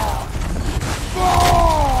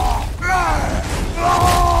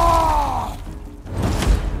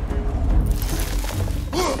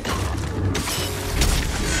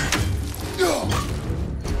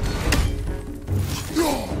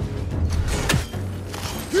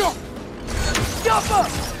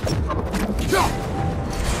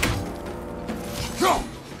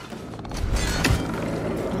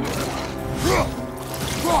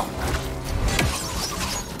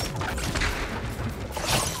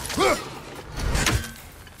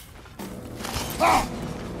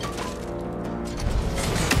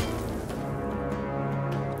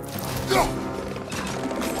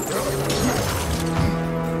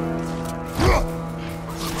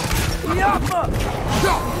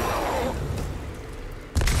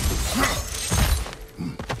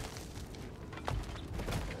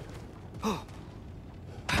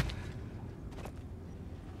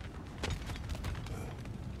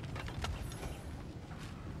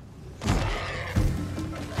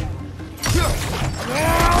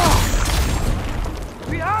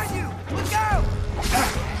 Behind you! Look out!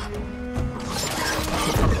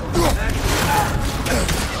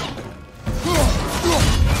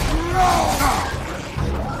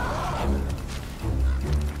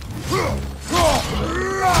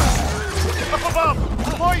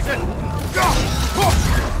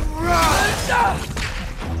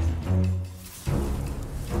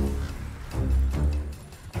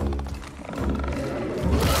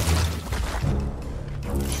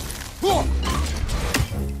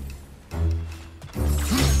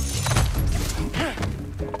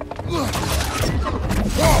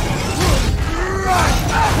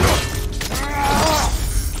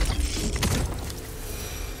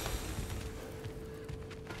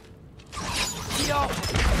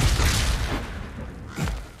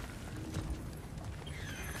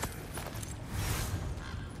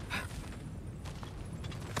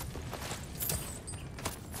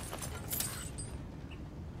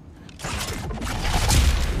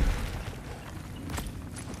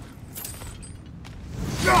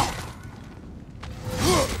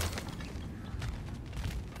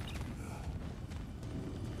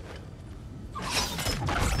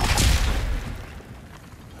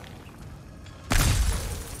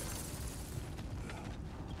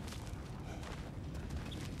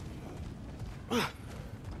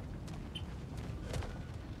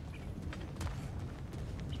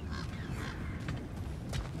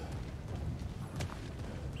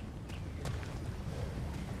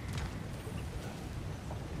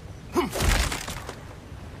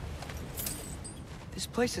 This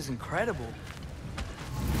place is incredible.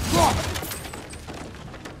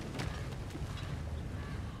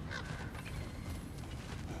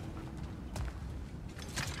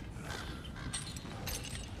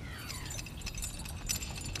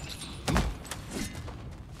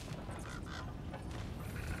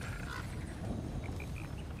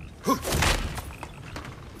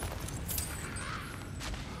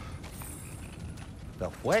 The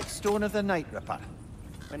whetstone of the Night Ripper.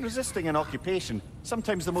 When resisting an occupation,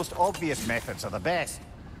 sometimes the most obvious methods are the best.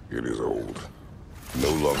 It is old. No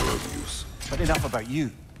longer of use. But enough about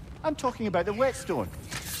you. I'm talking about the whetstone.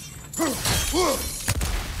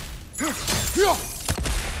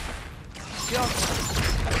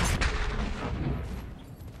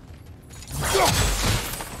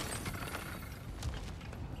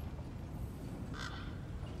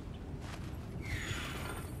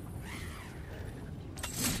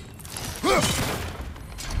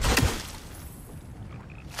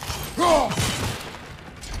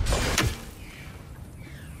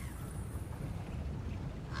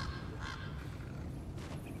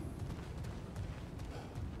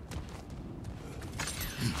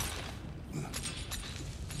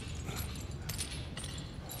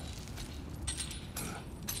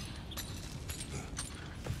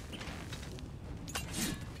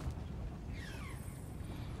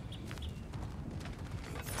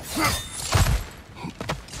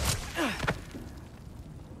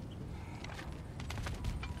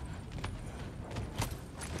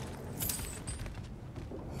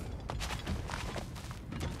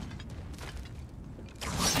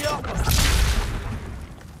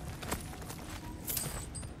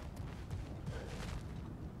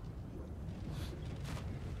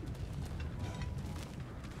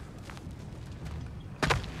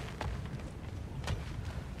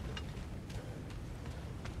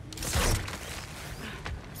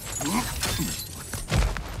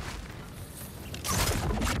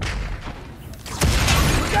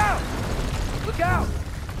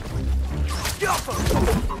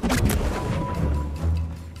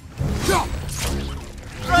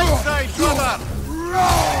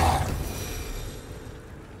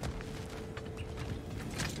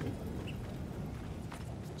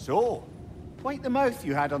 So, quite the mouth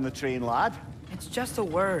you had on the train, lad. It's just a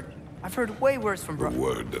word. I've heard way worse from The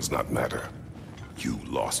word does not matter. You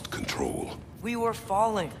lost control. We were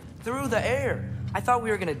falling through the air. I thought we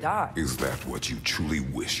were gonna die. Is that what you truly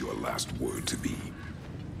wish your last word to be?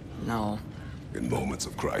 No. In moments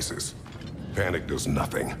of crisis, panic does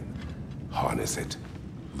nothing. Harness it.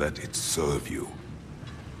 Let it serve you.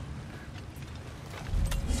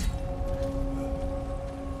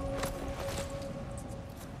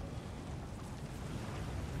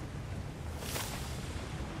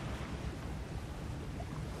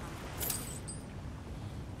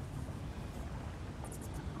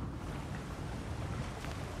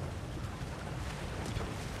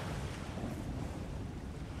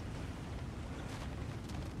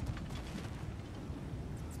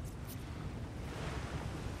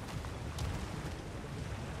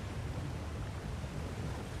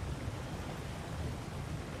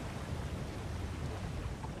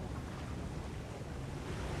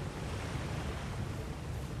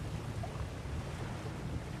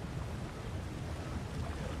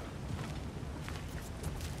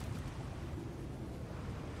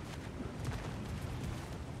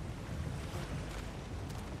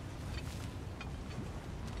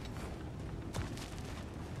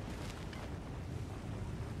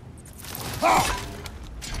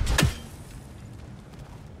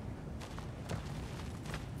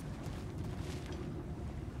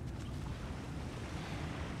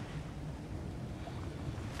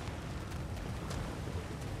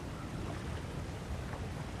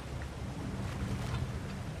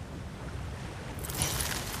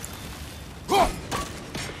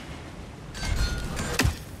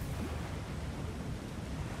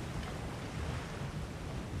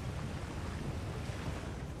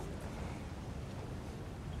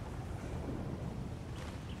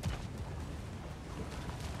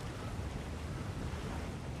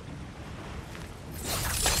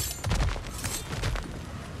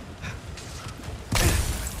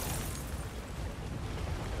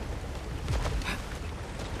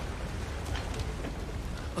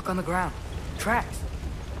 Look on the ground. Tracks.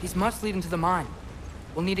 These must lead into the mine.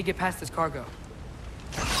 We'll need to get past this cargo.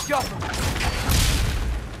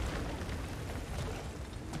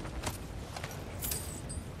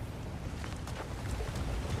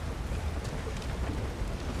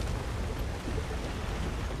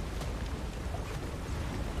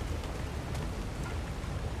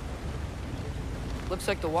 Looks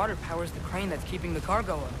like the water powers the crane that's keeping the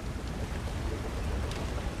cargo up.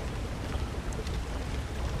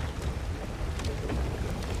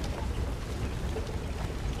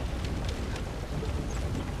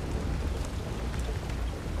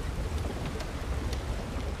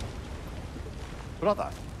 Brother,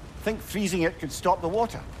 think freezing it could stop the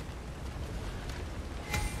water?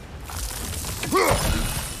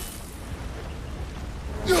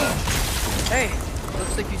 Hey,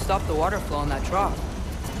 looks like you stopped the water flow in that trough.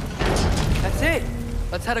 That's it.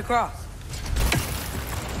 Let's head across.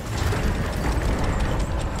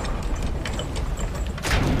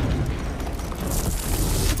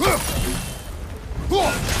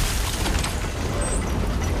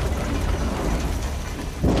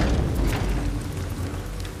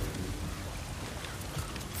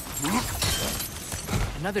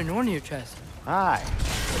 Another Nornir chest. Aye,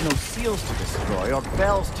 but no seals to destroy or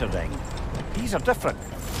bells to ring. These are different.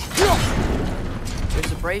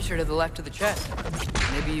 There's a brazier to the left of the chest.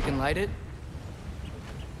 Maybe you can light it?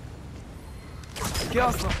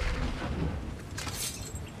 Careful.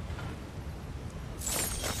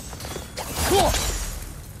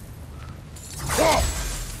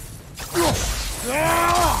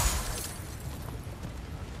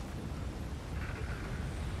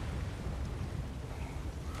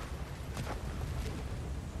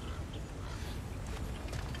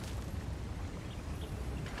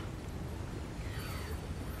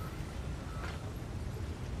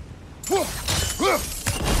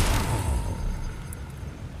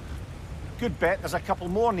 Good bet there's a couple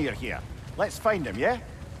more near here. Let's find them, yeah?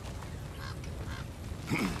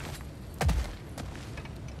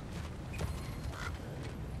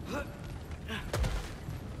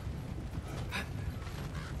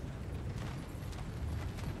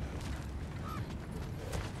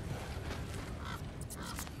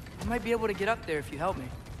 I might be able to get up there if you help me.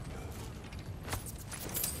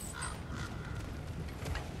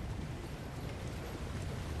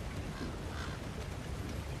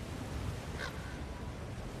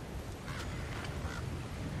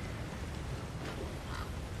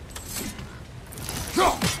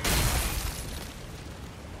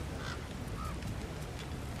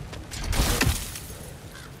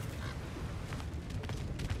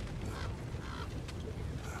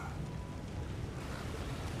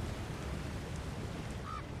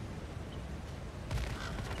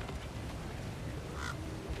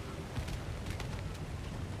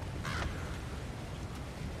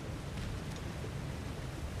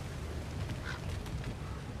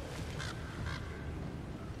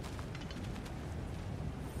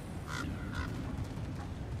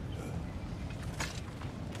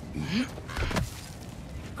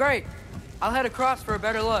 Great. I'll head across for a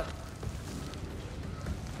better look.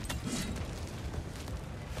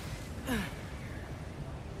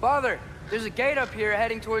 Father, there's a gate up here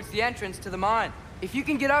heading towards the entrance to the mine. If you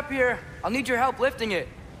can get up here, I'll need your help lifting it.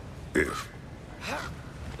 If.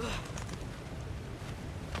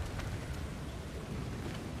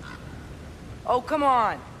 Oh, come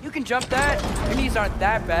on. You can jump that. Your knees aren't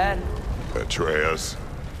that bad. Atreus.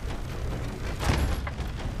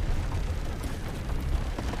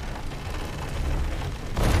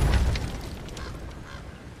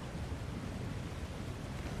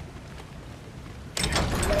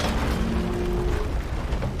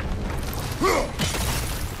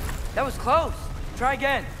 That was close. Try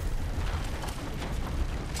again.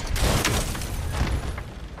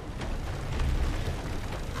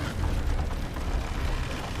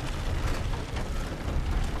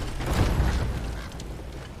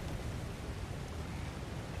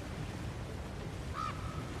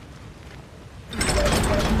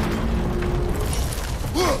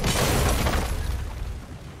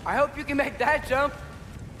 I hope you can make that jump.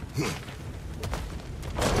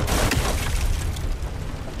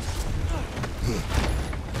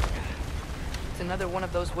 It's another one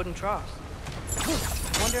of those wooden troughs.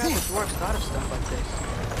 I wonder how the dwarves thought of stuff like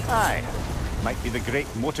this. Aye. Might be the great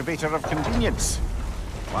motivator of convenience.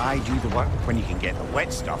 Why do the work when you can get the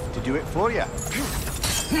wet stuff to do it for you?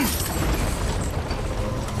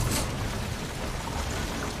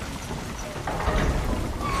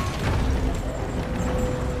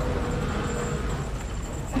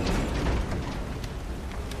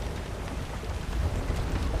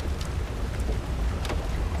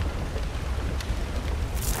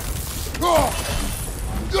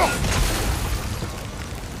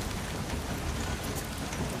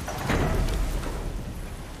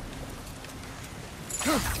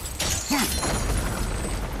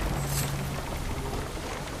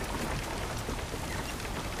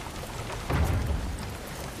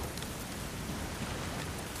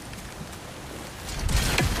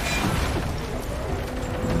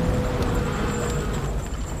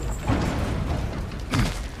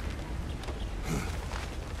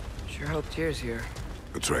 Tears here.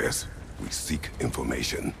 Atreus, we seek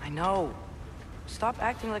information. I know. Stop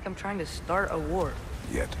acting like I'm trying to start a war.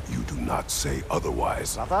 Yet you do not say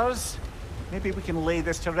otherwise. Brothers, Maybe we can lay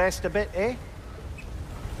this to rest a bit, eh?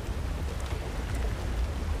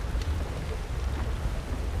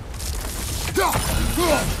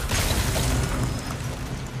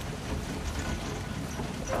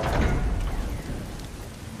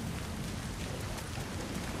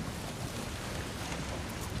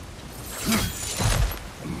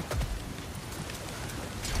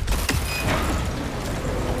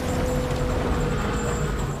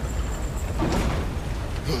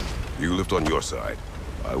 You lift on your side.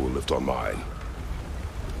 I will lift on mine.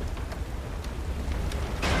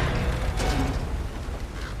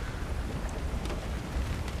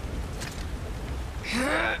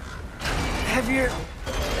 Heavier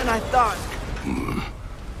than I thought.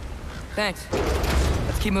 Thanks.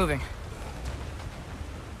 Let's keep moving.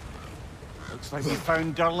 Looks like we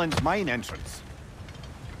found Durlin's mine entrance.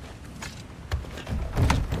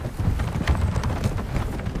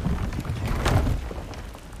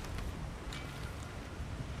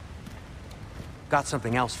 Got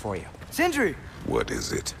something else for you. Sindri! What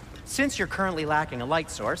is it? Since you're currently lacking a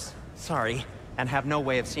light source, sorry, and have no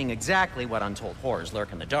way of seeing exactly what untold horrors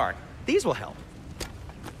lurk in the dark, these will help.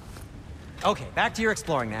 Okay, back to your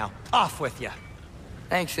exploring now. Off with you.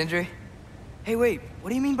 Thanks, Sindri. Hey, wait, what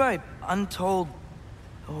do you mean by untold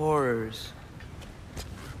horrors?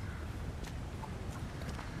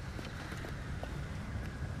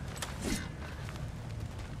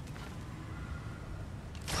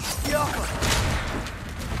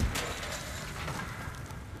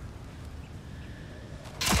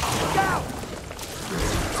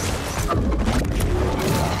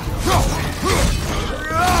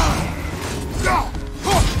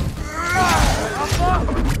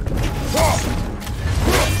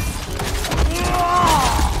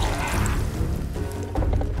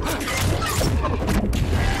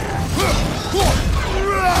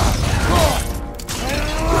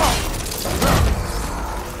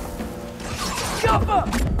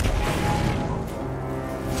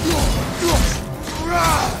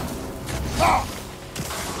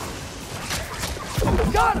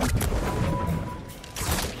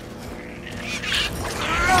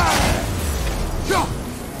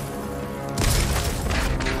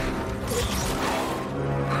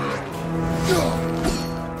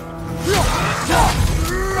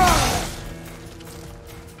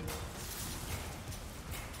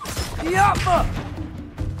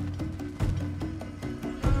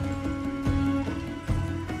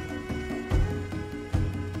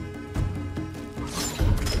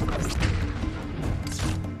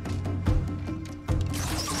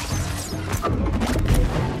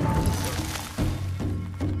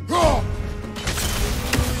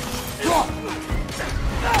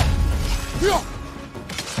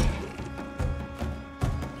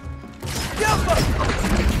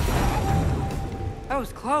 That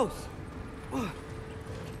was close.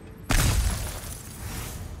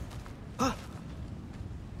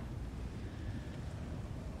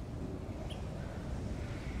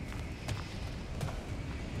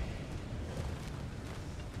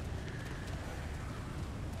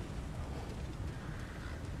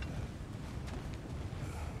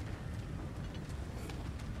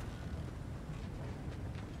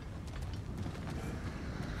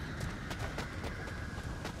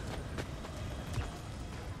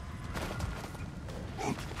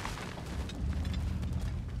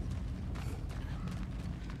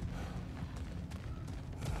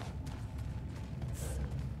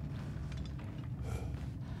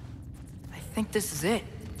 I think this is it.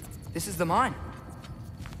 This is the mine.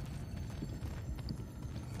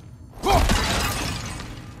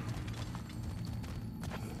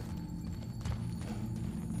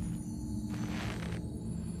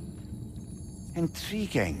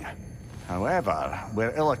 Intriguing. However,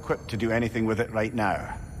 we're ill-equipped to do anything with it right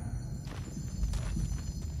now.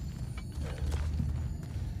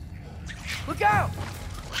 Look out!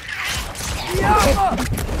 Yeah!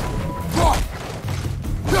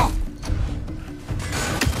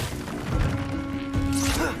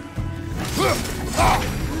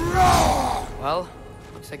 Well,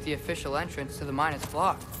 looks like the official entrance to the mine is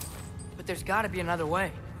blocked. But there's gotta be another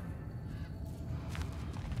way.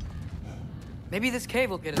 Maybe this cave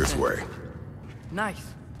will get us This in. way.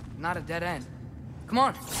 Nice. Not a dead end. Come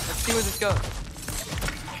on, let's see where this goes.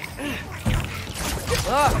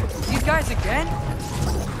 Ugh, these guys again?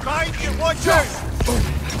 Mind you, watch out!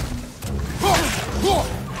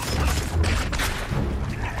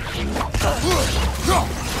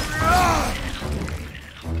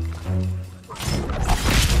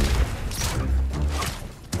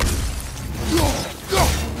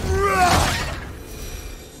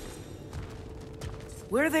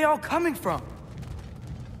 Where are they all coming from?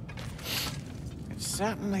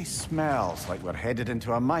 certainly smells like we're headed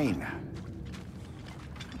into a mine.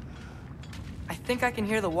 I think I can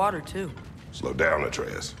hear the water, too. Slow down,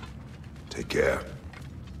 Atreus. Take care.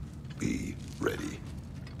 Be ready.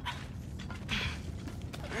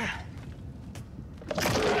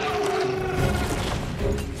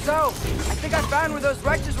 So, I think I found where those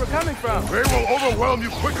wretches were coming from. They will overwhelm you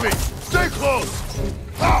quickly. Stay close!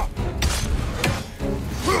 Ah!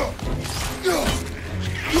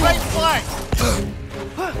 Right flank!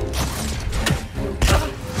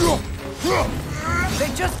 They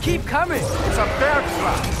just keep coming. It's a bird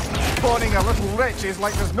trap, spawning a little wretches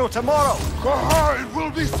like there's no tomorrow. It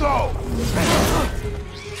will be so!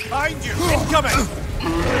 Behind you! Incoming!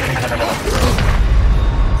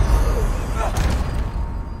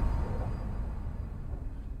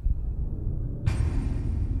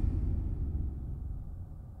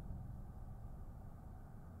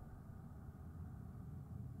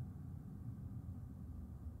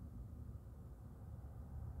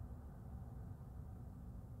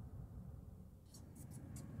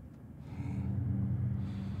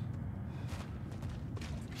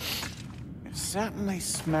 It certainly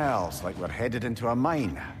smells like we're headed into a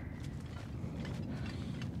mine.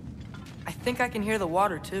 I think I can hear the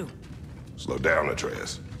water, too. Slow down,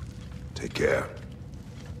 Atreus. Take care.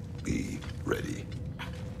 Be ready.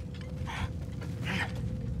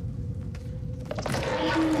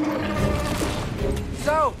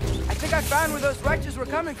 So, I think I found where those wretches were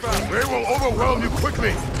coming from. They will overwhelm you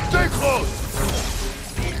quickly. Stay close!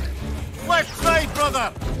 Left side,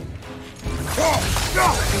 brother!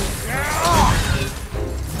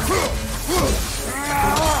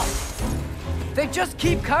 They just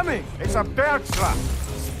keep coming. It's a bird trap,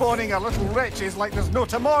 spawning a little wretches like there's no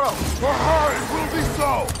tomorrow. It will be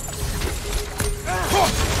so!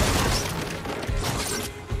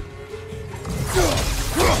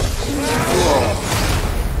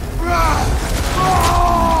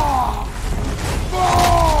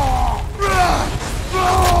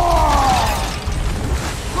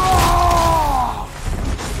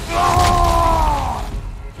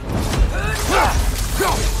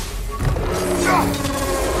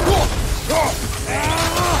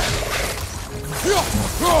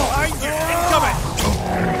 Behind you! Incoming!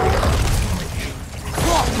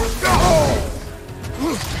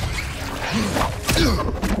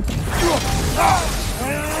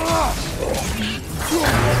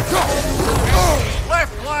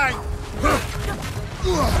 Left flank!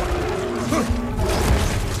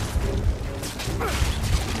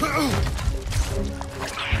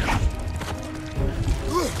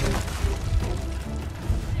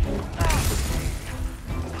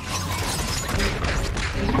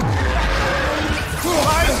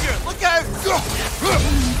 Behind you! Look out!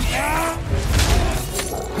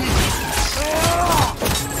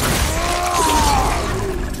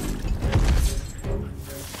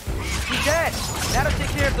 He's dead. That'll take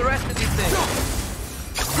care of the rest of these things.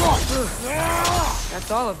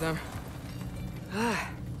 That's all of them.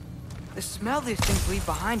 The smell these things leave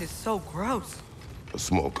behind is so gross. A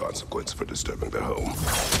small consequence for disturbing their home.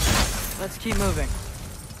 Let's keep moving.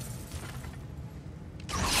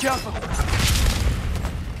 Jump 'em.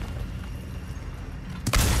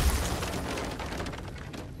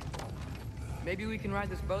 Maybe we can ride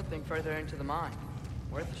this boat thing further into the mine.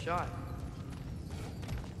 Worth a shot.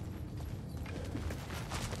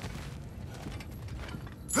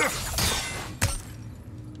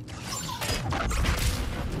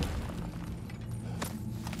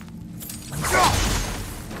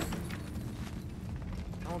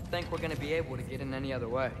 I don't think we're gonna be able to get in any other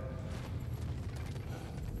way.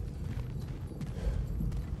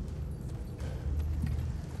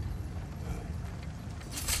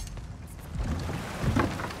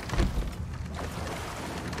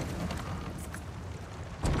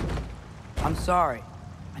 I'm sorry.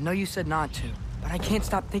 I know you said not to, but I can't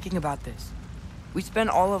stop thinking about this. We spend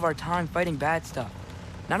all of our time fighting bad stuff,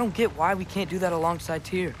 and I don't get why we can't do that alongside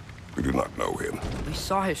Tyr. We do not know him. We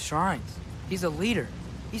saw his shrines. He's a leader.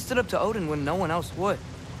 He stood up to Odin when no one else would.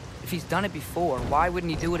 If he's done it before, why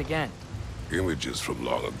wouldn't he do it again? Images from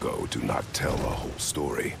long ago do not tell a whole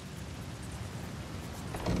story.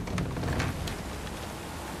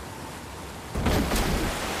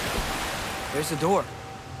 There's the door.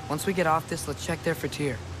 Once we get off this, let's check there for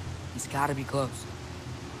Tyr. He's gotta be close.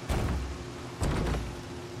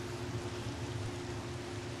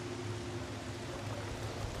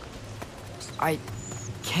 I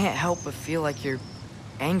can't help but feel like you're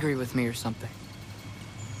angry with me or something.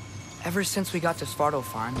 Ever since we got to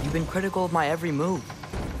Svartalfheim, you've been critical of my every move.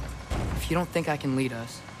 If you don't think I can lead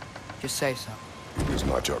us, just say so. It is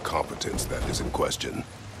not your competence that is in question.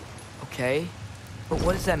 Okay? But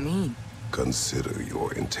what does that mean? Consider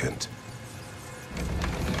your intent.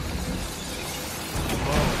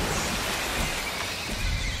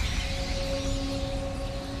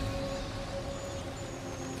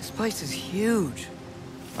 This place is huge.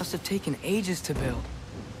 Must have taken ages to build.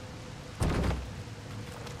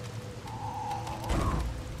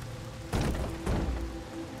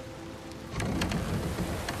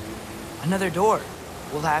 Another door.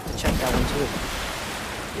 We'll have to check that one too.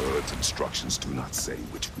 Bird's instructions do not say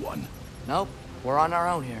which one. Nope, we're on our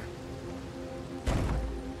own here.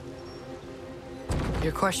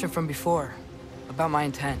 Your question from before, about my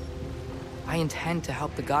intent. I intend to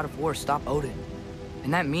help the god of war stop Odin.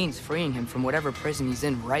 And that means freeing him from whatever prison he's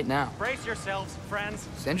in right now. Brace yourselves, friends.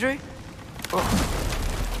 Sindri?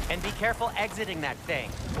 Oh. And be careful exiting that thing.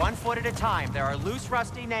 1 foot at a time. There are loose,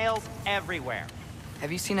 rusty nails everywhere.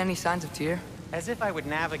 Have you seen any signs of Tyr? As if I would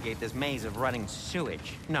navigate this maze of running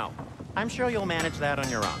sewage. No. I'm sure you'll manage that on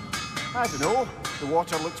your own. I don't know. The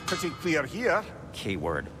water looks pretty clear here.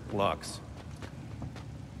 Keyword, looks.